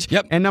toppings.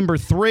 Yep. And number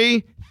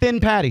 3, thin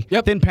patty.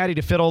 Yep. Thin patty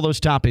to fit all those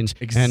toppings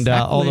and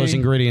all those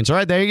ingredients. All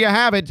right, there you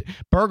have it.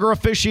 Burger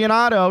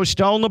aficionado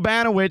Stone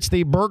Labanowitz,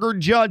 the burger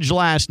judge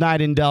last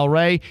night in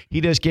Delray. He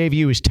just gave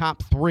you his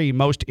top 3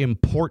 most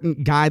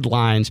important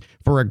guidelines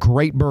for a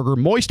great burger.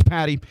 Moist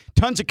patty,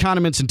 tons of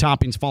condiments and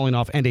toppings falling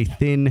off, and a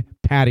thin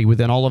patty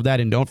within all of that.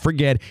 And don't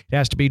forget, it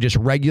has to be just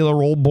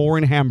regular old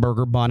boring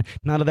hamburger bun.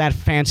 None of that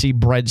fancy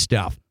bread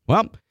stuff.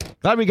 Well,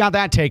 glad we got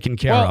that taken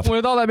care of.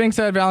 With all that being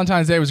said,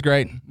 Valentine's Day was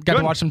great. Got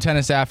to watch some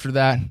tennis after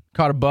that.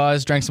 Caught a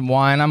buzz, drank some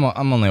wine. I'm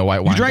only a white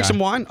wine guy. You drank some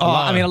wine?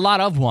 A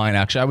lot of wine,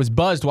 actually. I was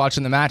buzzed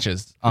watching the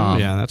matches.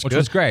 Yeah, that's which good.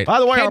 was great. By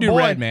the way, Can't do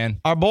red,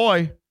 man. Our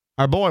boy,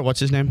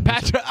 what's his name?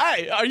 Patrick.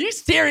 Hey, are you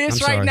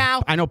serious right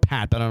now? I know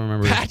Pat, but I don't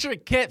remember.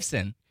 Patrick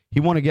Kipson. He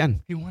won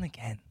again.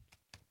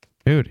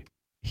 Dude,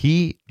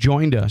 he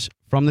joined us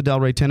from the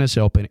Delray Tennis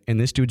Open, and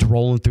this dude's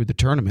rolling through the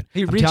tournament.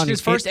 He reached his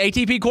first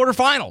ATP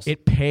quarterfinals.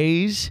 It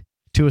pays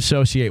to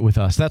associate with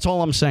us. That's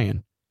all I'm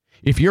saying.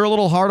 If you're a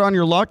little hard on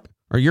your luck,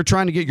 or you're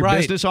trying to get your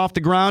business off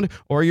the ground,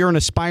 or you're an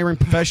aspiring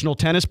professional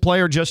tennis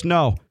player, just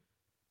know,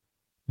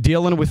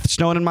 dealing with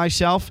Stone and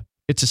myself,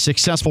 it's a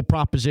successful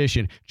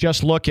proposition.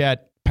 Just look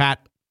at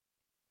Pat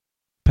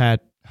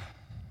Kipson.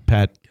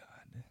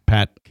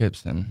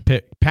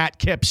 Pat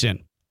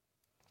Kipson.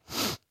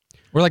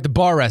 We're like the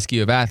bar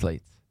rescue of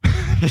athletes.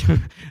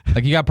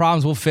 Like, you got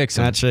problems, we'll fix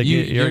them. That's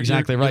you're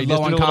exactly right. You're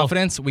low on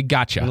confidence, we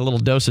got you. And a little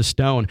dose of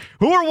Stone.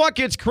 Who or what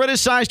gets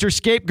criticized or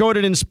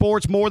scapegoated in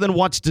sports more than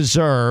what's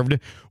deserved?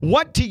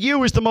 What to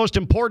you is the most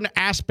important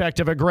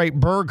aspect of a great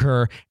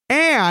burger?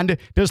 And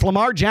does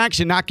Lamar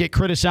Jackson not get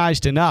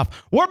criticized enough?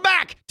 We're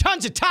back.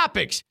 Tons of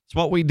topics. It's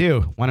what we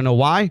do. Want to know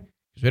why?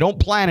 Because we don't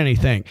plan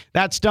anything.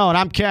 That's Stone.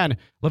 I'm Ken.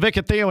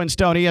 LaVicka, Theo, and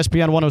Stone,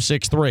 ESPN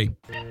 106.3.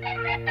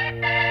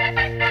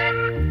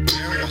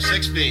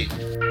 6B.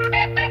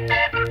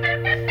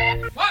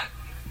 1,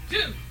 2,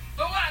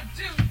 1,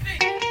 2,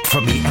 3.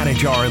 From the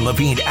Anajar and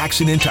Levine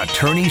Accident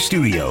Attorney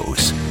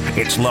Studios,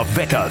 it's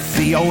LaVicka,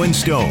 Theo, and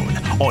Stone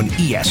on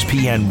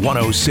ESPN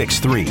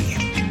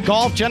 106.3.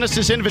 Golf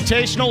Genesis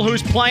Invitational.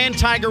 Who's playing?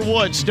 Tiger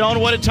Woods. Stone,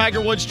 what did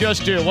Tiger Woods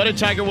just do?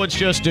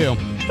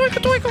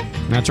 Twinkle, twinkle.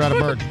 That's right, a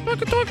bird.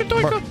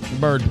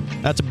 Bird.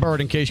 That's a bird,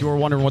 in case you were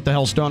wondering what the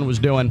hell Stone was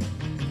doing.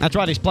 That's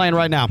right, he's playing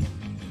right now.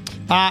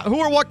 Who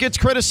or what gets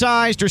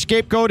criticized or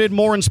scapegoated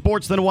more in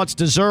sports than what's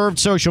deserved?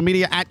 Social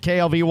media at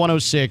KLV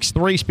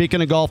 106.3.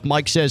 Speaking of golf,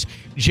 Mike says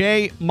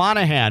Jay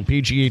Monahan,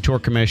 PGA Tour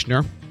Commissioner.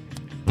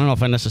 I don't know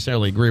if I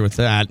necessarily agree with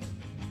that.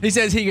 He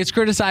says he gets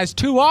criticized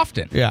too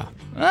often. Yeah.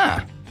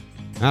 I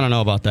don't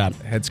know about that.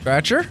 Head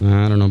scratcher?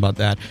 I don't know about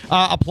that.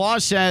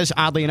 Applause says,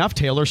 oddly enough,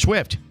 Taylor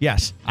Swift.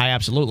 Yes, I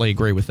absolutely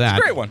agree with that.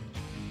 It's a great one.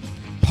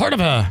 Part of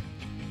a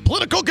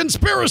political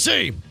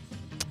conspiracy.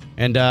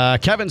 And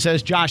Kevin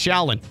says Josh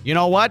Allen. You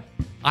know what?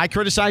 I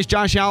criticize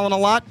Josh Allen a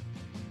lot.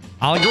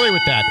 I'll agree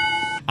with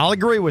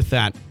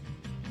that.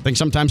 I think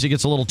sometimes he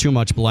gets a little too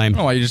much blame. I don't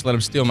know why you just let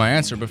him steal my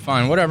answer, but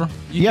fine, whatever.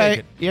 You take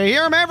it. You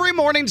hear him every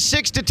morning,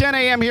 6 to 10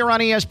 a.m. here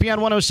on ESPN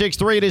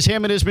 106.3. It is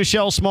him, it is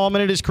Michelle Smallman,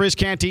 it is Chris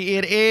Canty.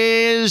 It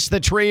is the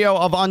trio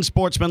of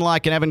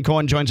unsportsmanlike, and Evan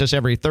Cohen joins us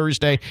every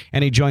Thursday,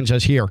 and he joins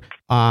us here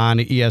on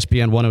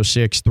ESPN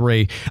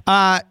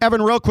 106.3.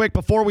 Evan, real quick,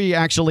 before we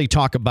actually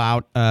talk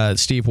about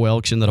Steve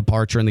Wilkes and the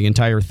departure and the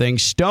entire thing,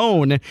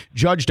 Stone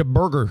judged a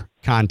burger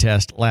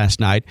contest last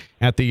night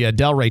at the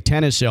Delray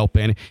Tennis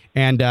Open,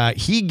 and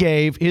he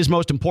gave his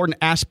most important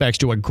aspects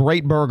to a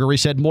great burger. He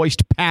said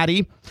moist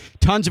patty,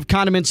 tons of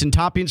condiments and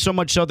toppings, so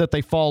much so that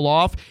they fall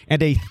off,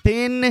 and a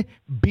thin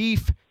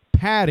beef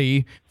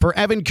patty. For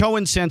Evan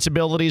Cohen's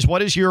sensibilities,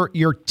 what is your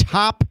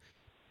top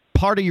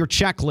part of your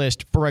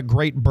checklist for a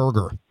great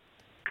burger?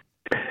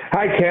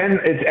 Hi, Ken.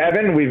 It's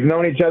Evan. We've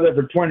known each other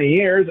for 20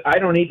 years. I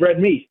don't eat red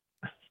meat.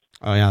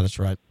 Oh, yeah, that's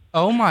right.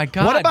 Oh, my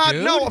God, What about,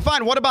 dude. no,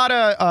 fine. What about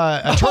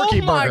a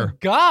turkey burger? Oh, my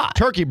God.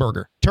 Turkey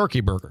burger.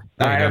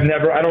 I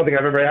don't think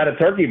I've ever had a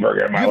turkey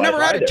burger in my life. You've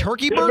never had either. a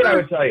turkey Here's burger? what I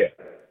would tell you.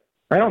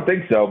 I don't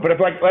think so. But if,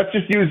 let's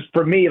just use,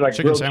 for me, grilled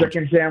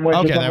chicken sandwich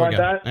or something like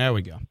that. There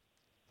we go.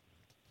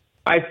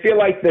 I feel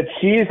like the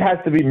cheese has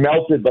to be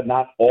melted, but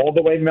not all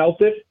the way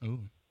melted. Ooh.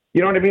 You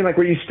know what I mean? Like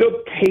where you still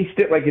taste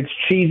it like it's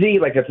cheesy,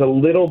 like it's a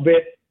little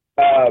bit,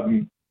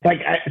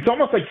 it's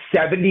almost like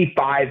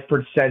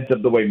 75%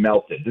 of the way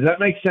melted. Does that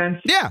make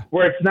sense? Yeah.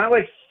 Where it's not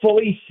like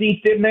fully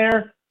seeped in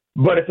there,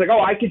 but it's like,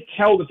 oh, I could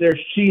tell that there's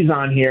cheese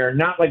on here,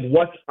 not like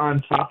what's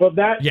on top of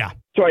that. Yeah.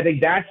 So I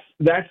think that's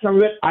some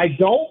of it. I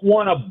don't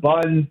want a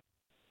bun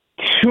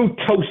too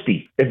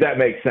toasty, if that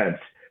makes sense.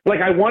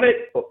 Like, I want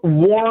it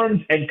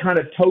warmed and kind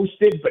of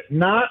toasted, but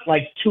not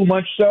like too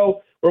much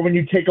so, where when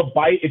you take a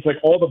bite, it's like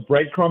all the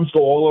breadcrumbs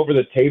go all over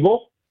the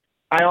table.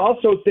 I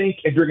also think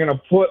if you're going to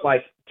put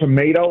like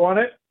tomato on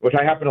it, which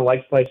I happen to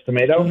like sliced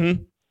tomato,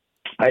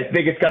 I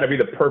think it's got to be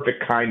the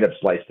perfect kind of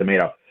sliced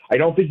tomato. I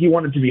don't think you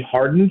want it to be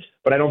hardened,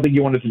 but I don't think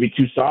you want it to be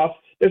too soft.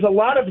 There's a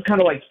lot of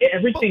kind of like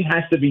everything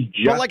has to be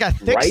just like a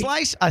thick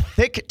slice, a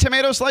thick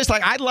tomato slice.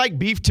 Like I like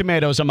beef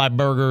tomatoes on my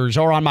burgers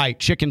or on my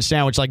chicken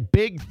sandwich, like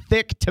big,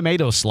 thick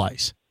tomato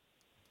slice.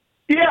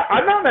 Yeah,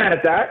 I'm not mad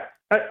at that.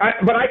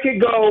 But I could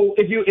go,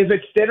 if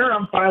it's thinner,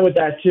 I'm fine with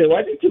that too.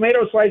 I think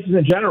tomato slices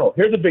in general,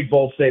 here's a big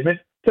bold statement,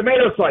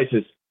 tomato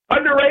slices,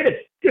 underrated.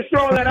 Just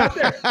throwing that out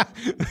there.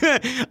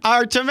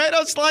 Our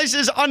tomato slice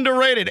is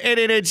underrated.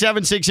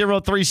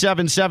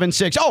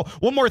 888-760-3776. Oh,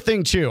 one more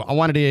thing, too. I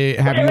wanted to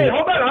have you. Wait,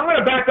 hold on. I'm going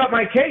to back up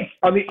my case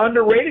on the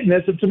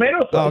underratedness of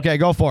tomato slice. Okay,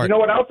 go for it. You know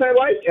what else I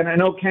like? And I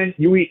know, Ken,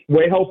 you eat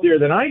way healthier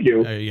than I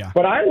do. Yeah.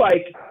 But I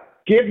like,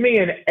 give me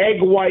an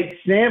egg white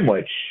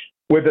sandwich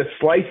with a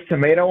sliced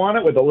tomato on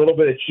it with a little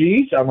bit of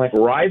cheese. I'm like,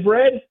 rye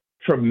bread.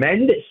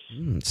 Tremendous.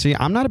 See,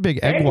 I'm not a big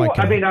egg white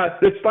guy. I mean,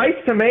 the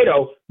spiced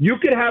tomato, you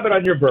could have it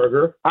on your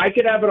burger. I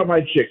could have it on my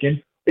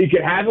chicken. You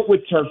could have it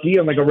with turkey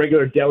on like a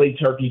regular deli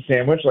turkey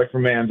sandwich, like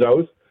from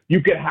Manzo's.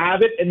 You could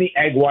have it in the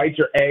egg whites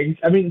or eggs.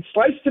 I mean,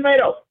 sliced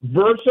tomato,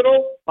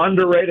 versatile,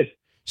 underrated.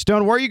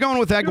 Stone, where are you going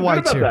with egg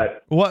whites here?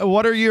 That.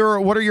 What are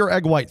your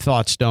egg white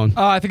thoughts, Stone?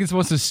 I think it's the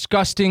most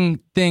disgusting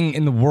thing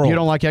in the world. You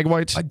don't like egg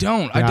whites? I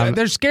don't. Yeah,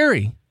 they're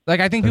scary. Like,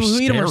 I think people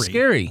who eat them are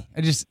scary.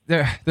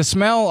 The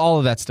smell, all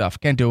of that stuff.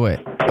 Can't do it.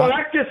 Well,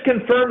 that just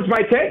confirms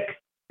my take.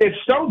 If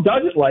Stone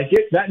doesn't like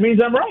it, that means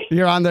I'm right.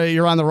 You're on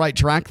the right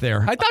track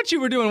there. I thought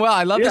you were doing well.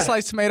 I love the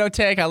sliced tomato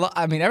take.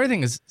 I mean,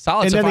 everything is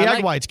solid. And so then the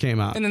egg whites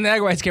came out.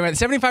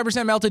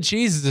 75% melted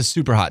cheese is a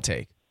super hot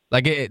take.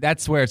 Like,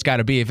 that's where it's got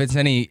to be. If it's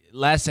any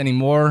less, any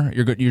more,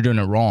 you're doing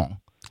it wrong.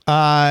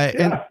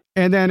 And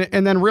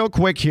then real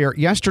quick here.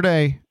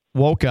 Yesterday,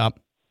 woke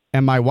up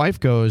and my wife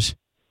goes,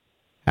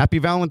 "Happy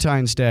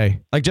Valentine's Day."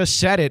 Like, just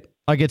said it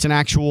like it's an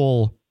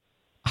actual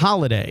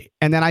holiday.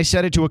 And then I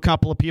said it to a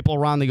couple of people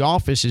around the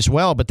office as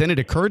well. But then it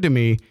occurred to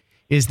me,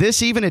 is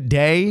this even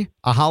a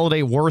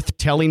holiday worth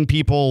telling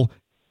people,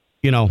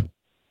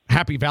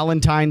 Happy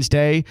Valentine's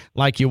Day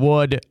like you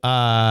would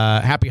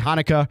Happy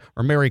Hanukkah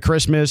or Merry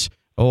Christmas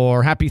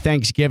or Happy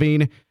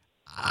Thanksgiving?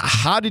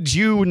 How did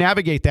you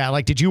navigate that?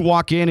 Like, did you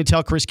walk in and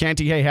tell Chris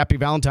Canty, "Hey, Happy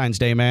Valentine's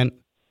Day, man"?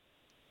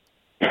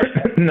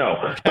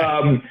 No.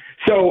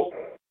 So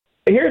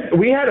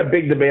we had a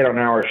big debate on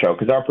our show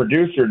because our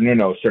producer,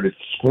 Nuno, started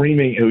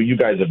screaming, who you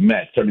guys have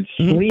met, started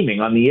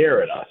screaming on the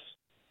air at us.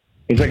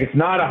 He's like, "It's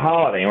not a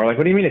holiday." And we're like,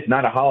 "What do you mean it's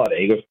not a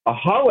holiday?" He goes, "A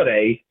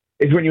holiday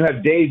is when you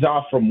have days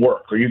off from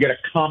work or you get a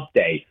comp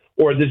day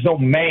or there's no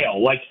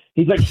mail." Like,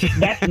 he's like,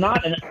 "That's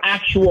not an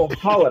actual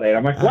holiday." And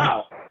I'm like,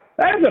 wow,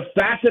 that is a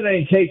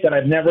fascinating take that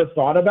I've never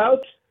thought about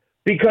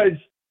because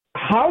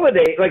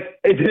holiday, like,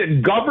 is it a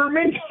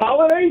government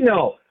holiday?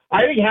 No.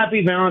 I think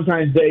Happy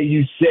Valentine's Day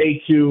you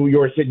say to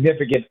your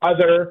significant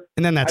other.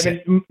 And then that's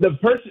it.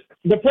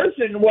 The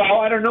person, well,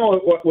 I don't know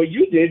what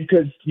you did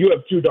because you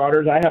have two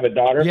daughters. I have a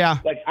daughter. Yeah.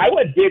 Like, I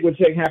went big with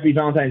saying Happy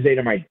Valentine's Day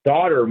to my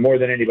daughter more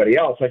than anybody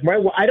else. Like,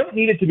 I don't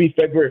need it to be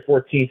February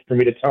 14th for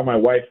me to tell my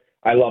wife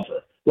I love her.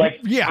 Like,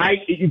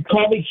 you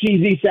call me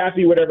cheesy,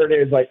 sappy, whatever it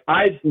is. Like,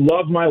 I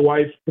love my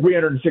wife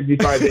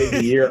 365 days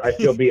a year. I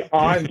feel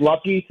beyond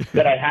lucky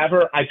that I have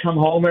her. I come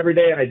home every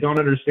day and I don't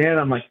understand.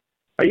 I'm like,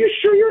 are you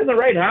sure you're in the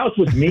right house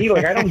with me?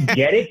 Like, I don't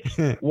get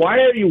it. Why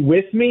are you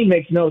with me?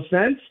 Makes no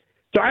sense.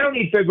 So I don't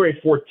need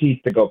February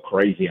 14th to go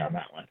crazy on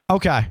that one.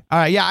 Okay. All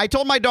right. Yeah, I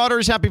told my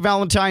daughters Happy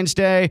Valentine's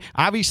Day.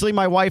 Obviously,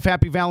 my wife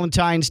Happy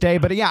Valentine's Day.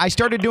 But, yeah, I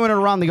started doing it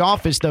around the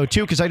office, though,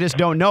 too, because I just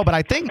don't know. But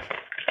I think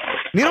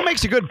Nino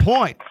makes a good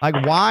point. Like,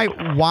 why,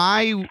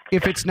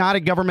 if it's not a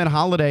government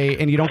holiday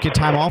and you don't get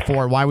time off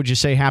for it, why would you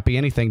say happy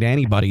anything to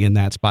anybody in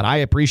that spot? I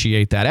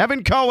appreciate that.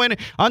 Evan Cohen,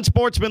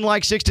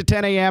 Unsportsmanlike, 6 to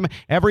 10 a.m.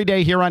 every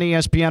day here on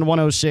ESPN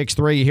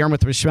 106.3. You hear him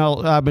with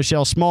Michelle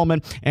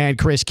Smallman and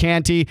Chris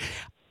Canty.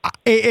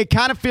 It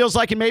kind of feels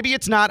like, and maybe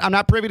it's not, I'm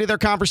not privy to their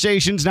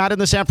conversations, not in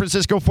the San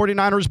Francisco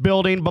 49ers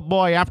building, but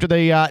boy, after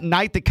the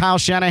night that Kyle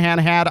Shanahan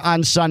had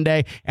on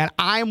Sunday, and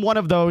I'm one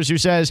of those who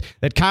says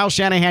that Kyle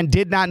Shanahan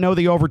did not know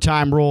the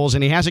overtime rules,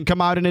 and he hasn't come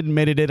out and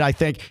admitted it. I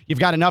think you've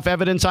got enough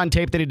evidence on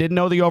tape that he didn't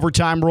know the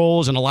overtime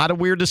rules and a lot of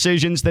weird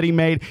decisions that he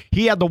made.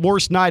 He had the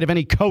worst night of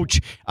any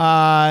coach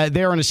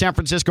there in the San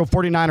Francisco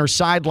 49ers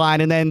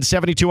sideline, and then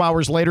 72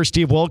 hours later,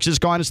 Steve Wilkes has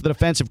gone as the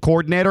defensive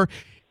coordinator.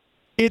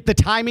 The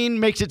timing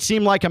makes it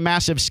seem like a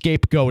massive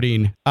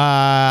scapegoating.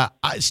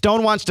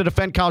 Stone wants to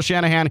defend Kyle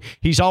Shanahan.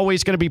 He's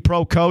always going to be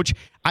pro-coach.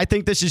 I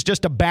think this is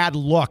just a bad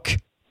look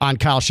on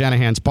Kyle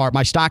Shanahan's part.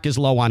 My stock is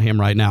low on him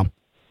right now.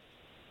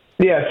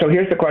 Yeah, so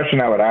here's the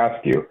question I would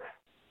ask you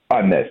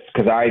on this,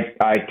 because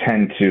I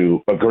tend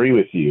to agree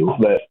with you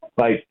that,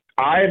 like,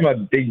 I'm a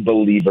big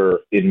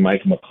believer in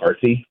Mike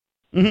McCarthy,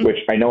 which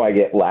I know I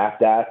get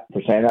laughed at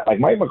for saying that. Like,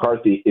 Mike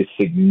McCarthy is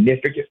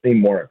significantly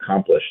more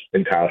accomplished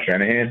than Kyle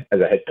Shanahan as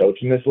a head coach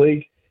in this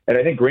league. And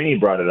I think Greeny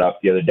brought it up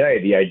the other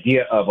day, the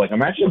idea of, like,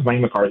 imagine if Mike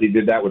McCarthy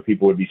did that, what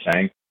people would be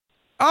saying.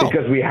 Oh.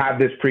 Because we have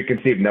this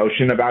preconceived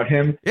notion about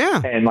him.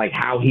 Yeah. And, like,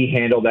 how he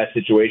handled that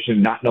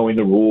situation, not knowing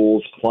the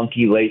rules,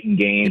 clunky late in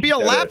games. He'd be a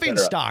laughing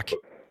stock.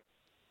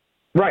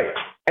 Right.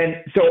 And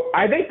so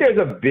I think there's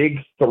a big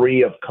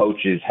three of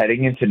coaches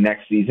heading into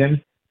next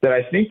season that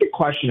I think the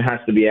question has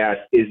to be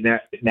asked, is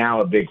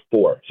now a big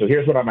four? So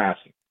here's what I'm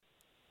asking.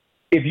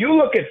 If you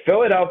look at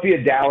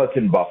Philadelphia, Dallas,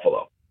 and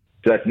Buffalo,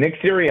 so that's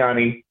Nick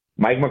Sirianni,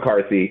 Mike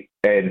McCarthy,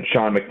 and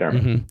Sean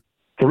McDermott. Mm-hmm.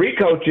 Three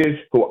coaches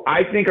who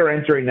I think are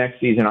entering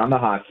next season on the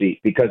hot seat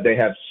because they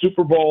have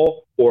Super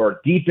Bowl or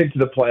deep into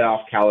the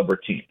playoff caliber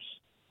teams.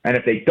 And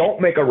if they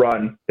don't make a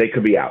run, they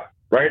could be out.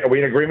 Right? Are we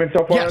in agreement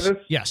so far on this?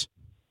 Yes.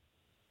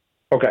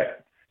 Okay.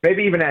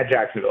 Maybe even add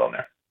Jacksonville in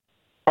there.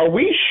 Are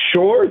we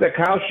sure that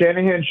Kyle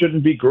Shanahan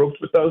shouldn't be grouped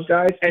with those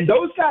guys? And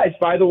those guys,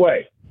 by the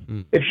way,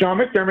 if Sean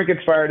McDermott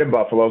gets fired in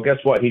Buffalo, guess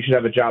what? He should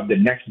have a job the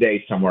next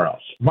day somewhere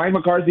else. Mike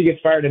McCarthy gets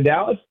fired in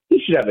Dallas,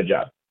 he should have a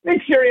job.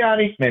 Nick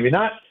Sirianni, maybe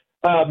not.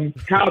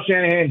 Kyle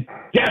Shanahan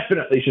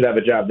definitely should have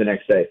a job the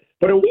next day.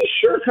 But are we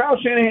sure Kyle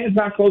Shanahan's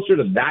not closer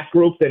to that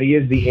group than he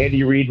is the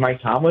Andy Reid,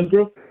 Mike Tomlin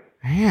group?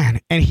 Man,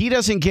 and he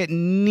doesn't get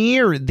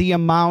near the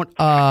amount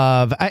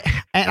of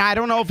and I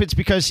don't know if it's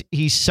because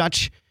he's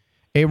such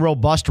a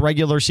robust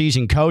regular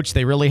season coach.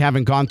 They really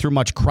haven't gone through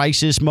much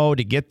crisis mode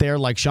to get there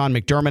like Sean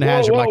McDermott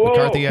has or Mike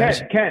McCarthy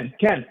has. Ken,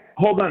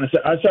 hold on a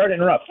second. I'm sorry to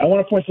interrupt. I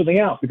want to point something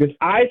out because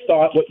I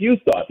thought what you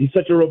thought. He's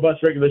such a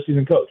robust regular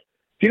season coach.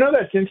 Do you know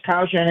that since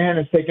Kyle Shanahan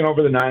has taken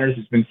over the Niners,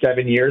 it's been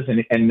 7 years,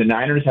 and the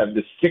Niners have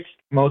the sixth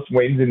most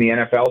wins in the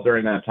NFL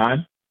during that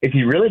time? Is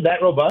he really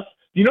that robust?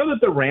 Do you know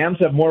that the Rams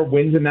have more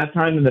wins in that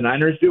time than the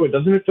Niners do? And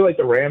doesn't it feel like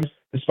the Rams,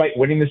 despite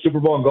winning the Super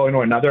Bowl and going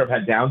to another, have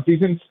had down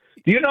seasons?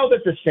 Do you know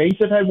that the Saints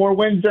have had more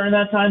wins during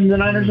that time than the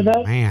Niners have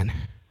had? Man.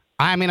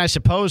 I mean, I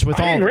suppose with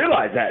all... I didn't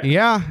realize that.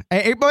 Yeah.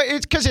 But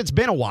it's because it's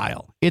been a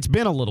while. It's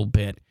been a little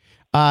bit.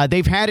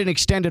 They've had an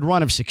extended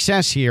run of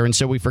success here, and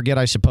so we forget,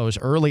 I suppose,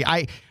 early.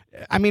 I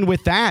mean,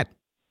 with that,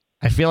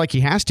 I feel like he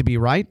has to be,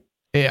 right?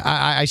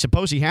 I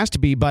suppose he has to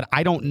be, but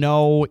I don't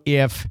know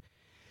if...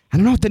 I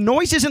don't know if the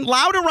noise isn't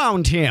loud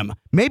around him.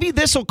 Maybe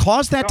this will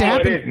cause that to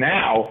happen. It is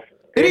now.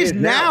 It is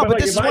now, but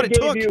this is what it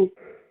took.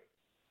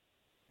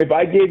 If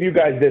I gave you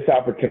guys this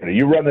opportunity,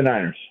 you run the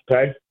Niners,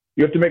 okay?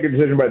 You have to make a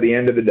decision by the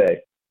end of the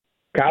day.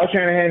 Kyle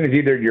Shanahan is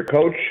either your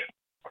coach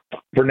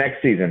for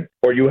next season,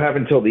 or you have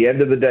until the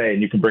end of the day,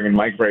 and you can bring in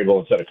Mike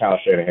Vrabel instead of Kyle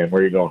Shanahan.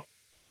 Where are you going?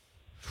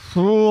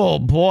 Oh,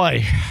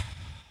 boy.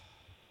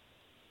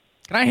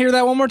 Can I hear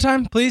that one more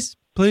time, please?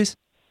 Please.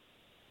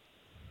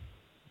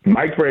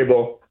 Mike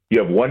Vrabel. You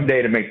have 1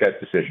 day to make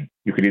that decision.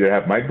 You could either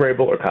have Mike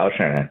Vrabel or Kyle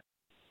Shanahan.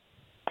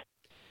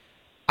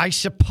 I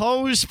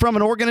suppose from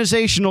an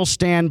organizational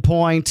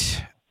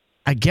standpoint,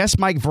 I guess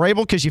Mike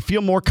Vrabel, because you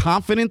feel more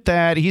confident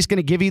that he's going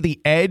to give you the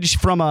edge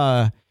from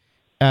a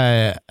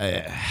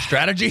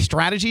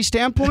strategy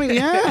standpoint.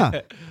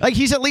 Yeah. Like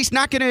he's at least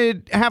not going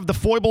to have the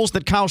foibles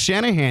that Kyle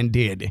Shanahan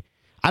did.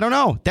 I don't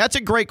know. That's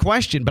a great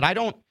question, but I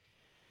don't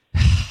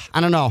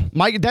know.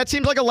 Mike, that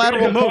seems like a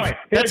lateral move.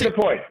 Here's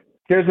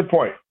the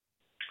point.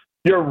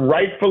 You're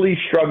rightfully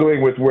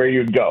struggling with where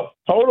you'd go.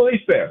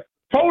 Totally fair,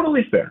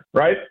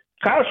 right?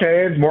 Kyle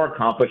Shanahan's more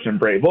accomplished than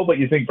Vrabel, but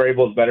you think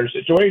Vrabel's better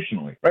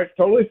situationally, right?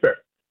 Totally fair.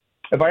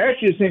 If I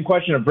asked you the same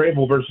question of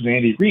Vrabel versus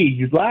Andy Reid,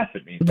 you'd laugh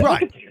at me.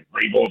 Right.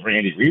 Vrabel over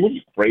Andy Reid? What are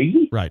you,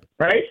 crazy? Right.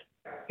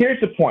 Here's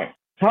the point.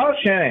 Kyle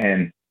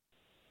Shanahan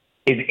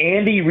is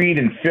Andy Reid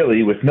in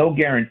Philly with no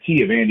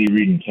guarantee of Andy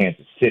Reid in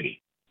Kansas City.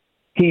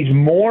 He's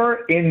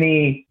more in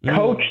the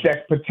coach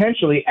that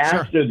potentially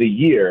after the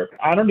year,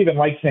 I don't even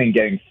like saying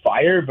getting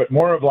fired, but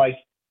more of like,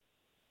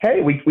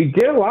 hey, we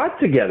did a lot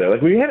together.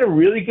 Like we had a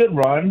really good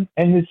run,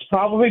 and it's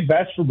probably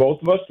best for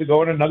both of us to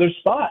go in another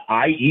spot,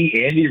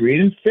 i.e. Andy Reid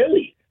in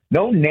Philly.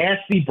 No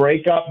nasty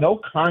breakup, no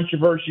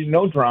controversy,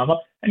 no drama.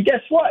 And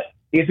guess what?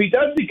 If he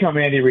does become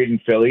Andy Reid in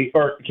Philly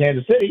or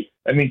Kansas City,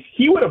 that means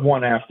he would have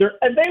won after,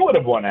 and they would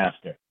have won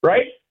after,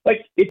 right?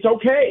 Like, it's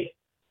okay.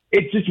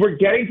 It's just we're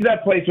getting to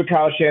that place with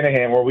Kyle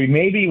Shanahan where we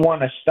maybe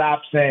want to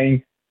stop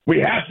saying we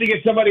have to get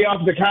somebody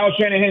off the Kyle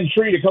Shanahan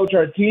tree to coach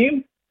our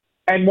team,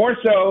 and more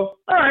so,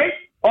 all right,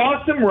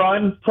 awesome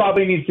run,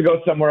 probably needs to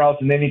go somewhere else,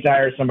 and they need to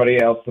hire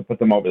somebody else to put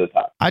them over the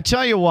top. I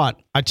tell you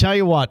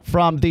what,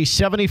 from the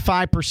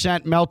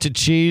 75% melted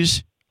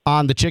cheese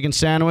on the chicken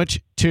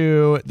sandwich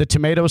to the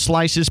tomato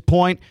slices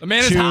point, the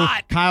man is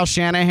hot. Kyle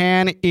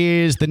Shanahan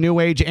is the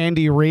new age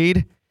Andy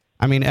Reid.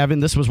 I mean,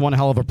 Evan, this was one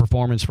hell of a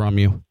performance from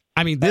you.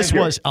 I mean, this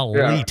was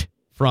elite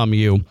from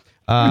you.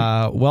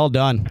 Well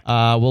done.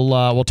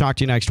 We'll talk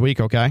to you next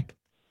week, okay?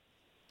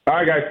 All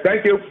right, guys.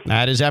 Thank you.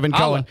 That is Evan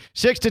Cohen,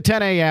 6 to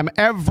 10 a.m.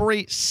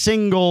 every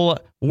single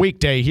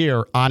weekday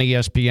here on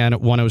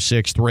ESPN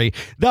 106.3.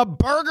 The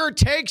burger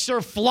takes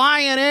are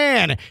flying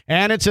in,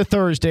 and it's a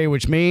Thursday,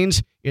 which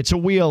means it's a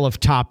wheel of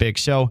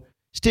topics. So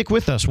Stick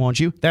with us, won't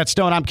you? That's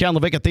Stone. I'm Ken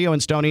LaVicka, Theo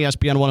and Stone,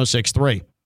 ESPN 106.3.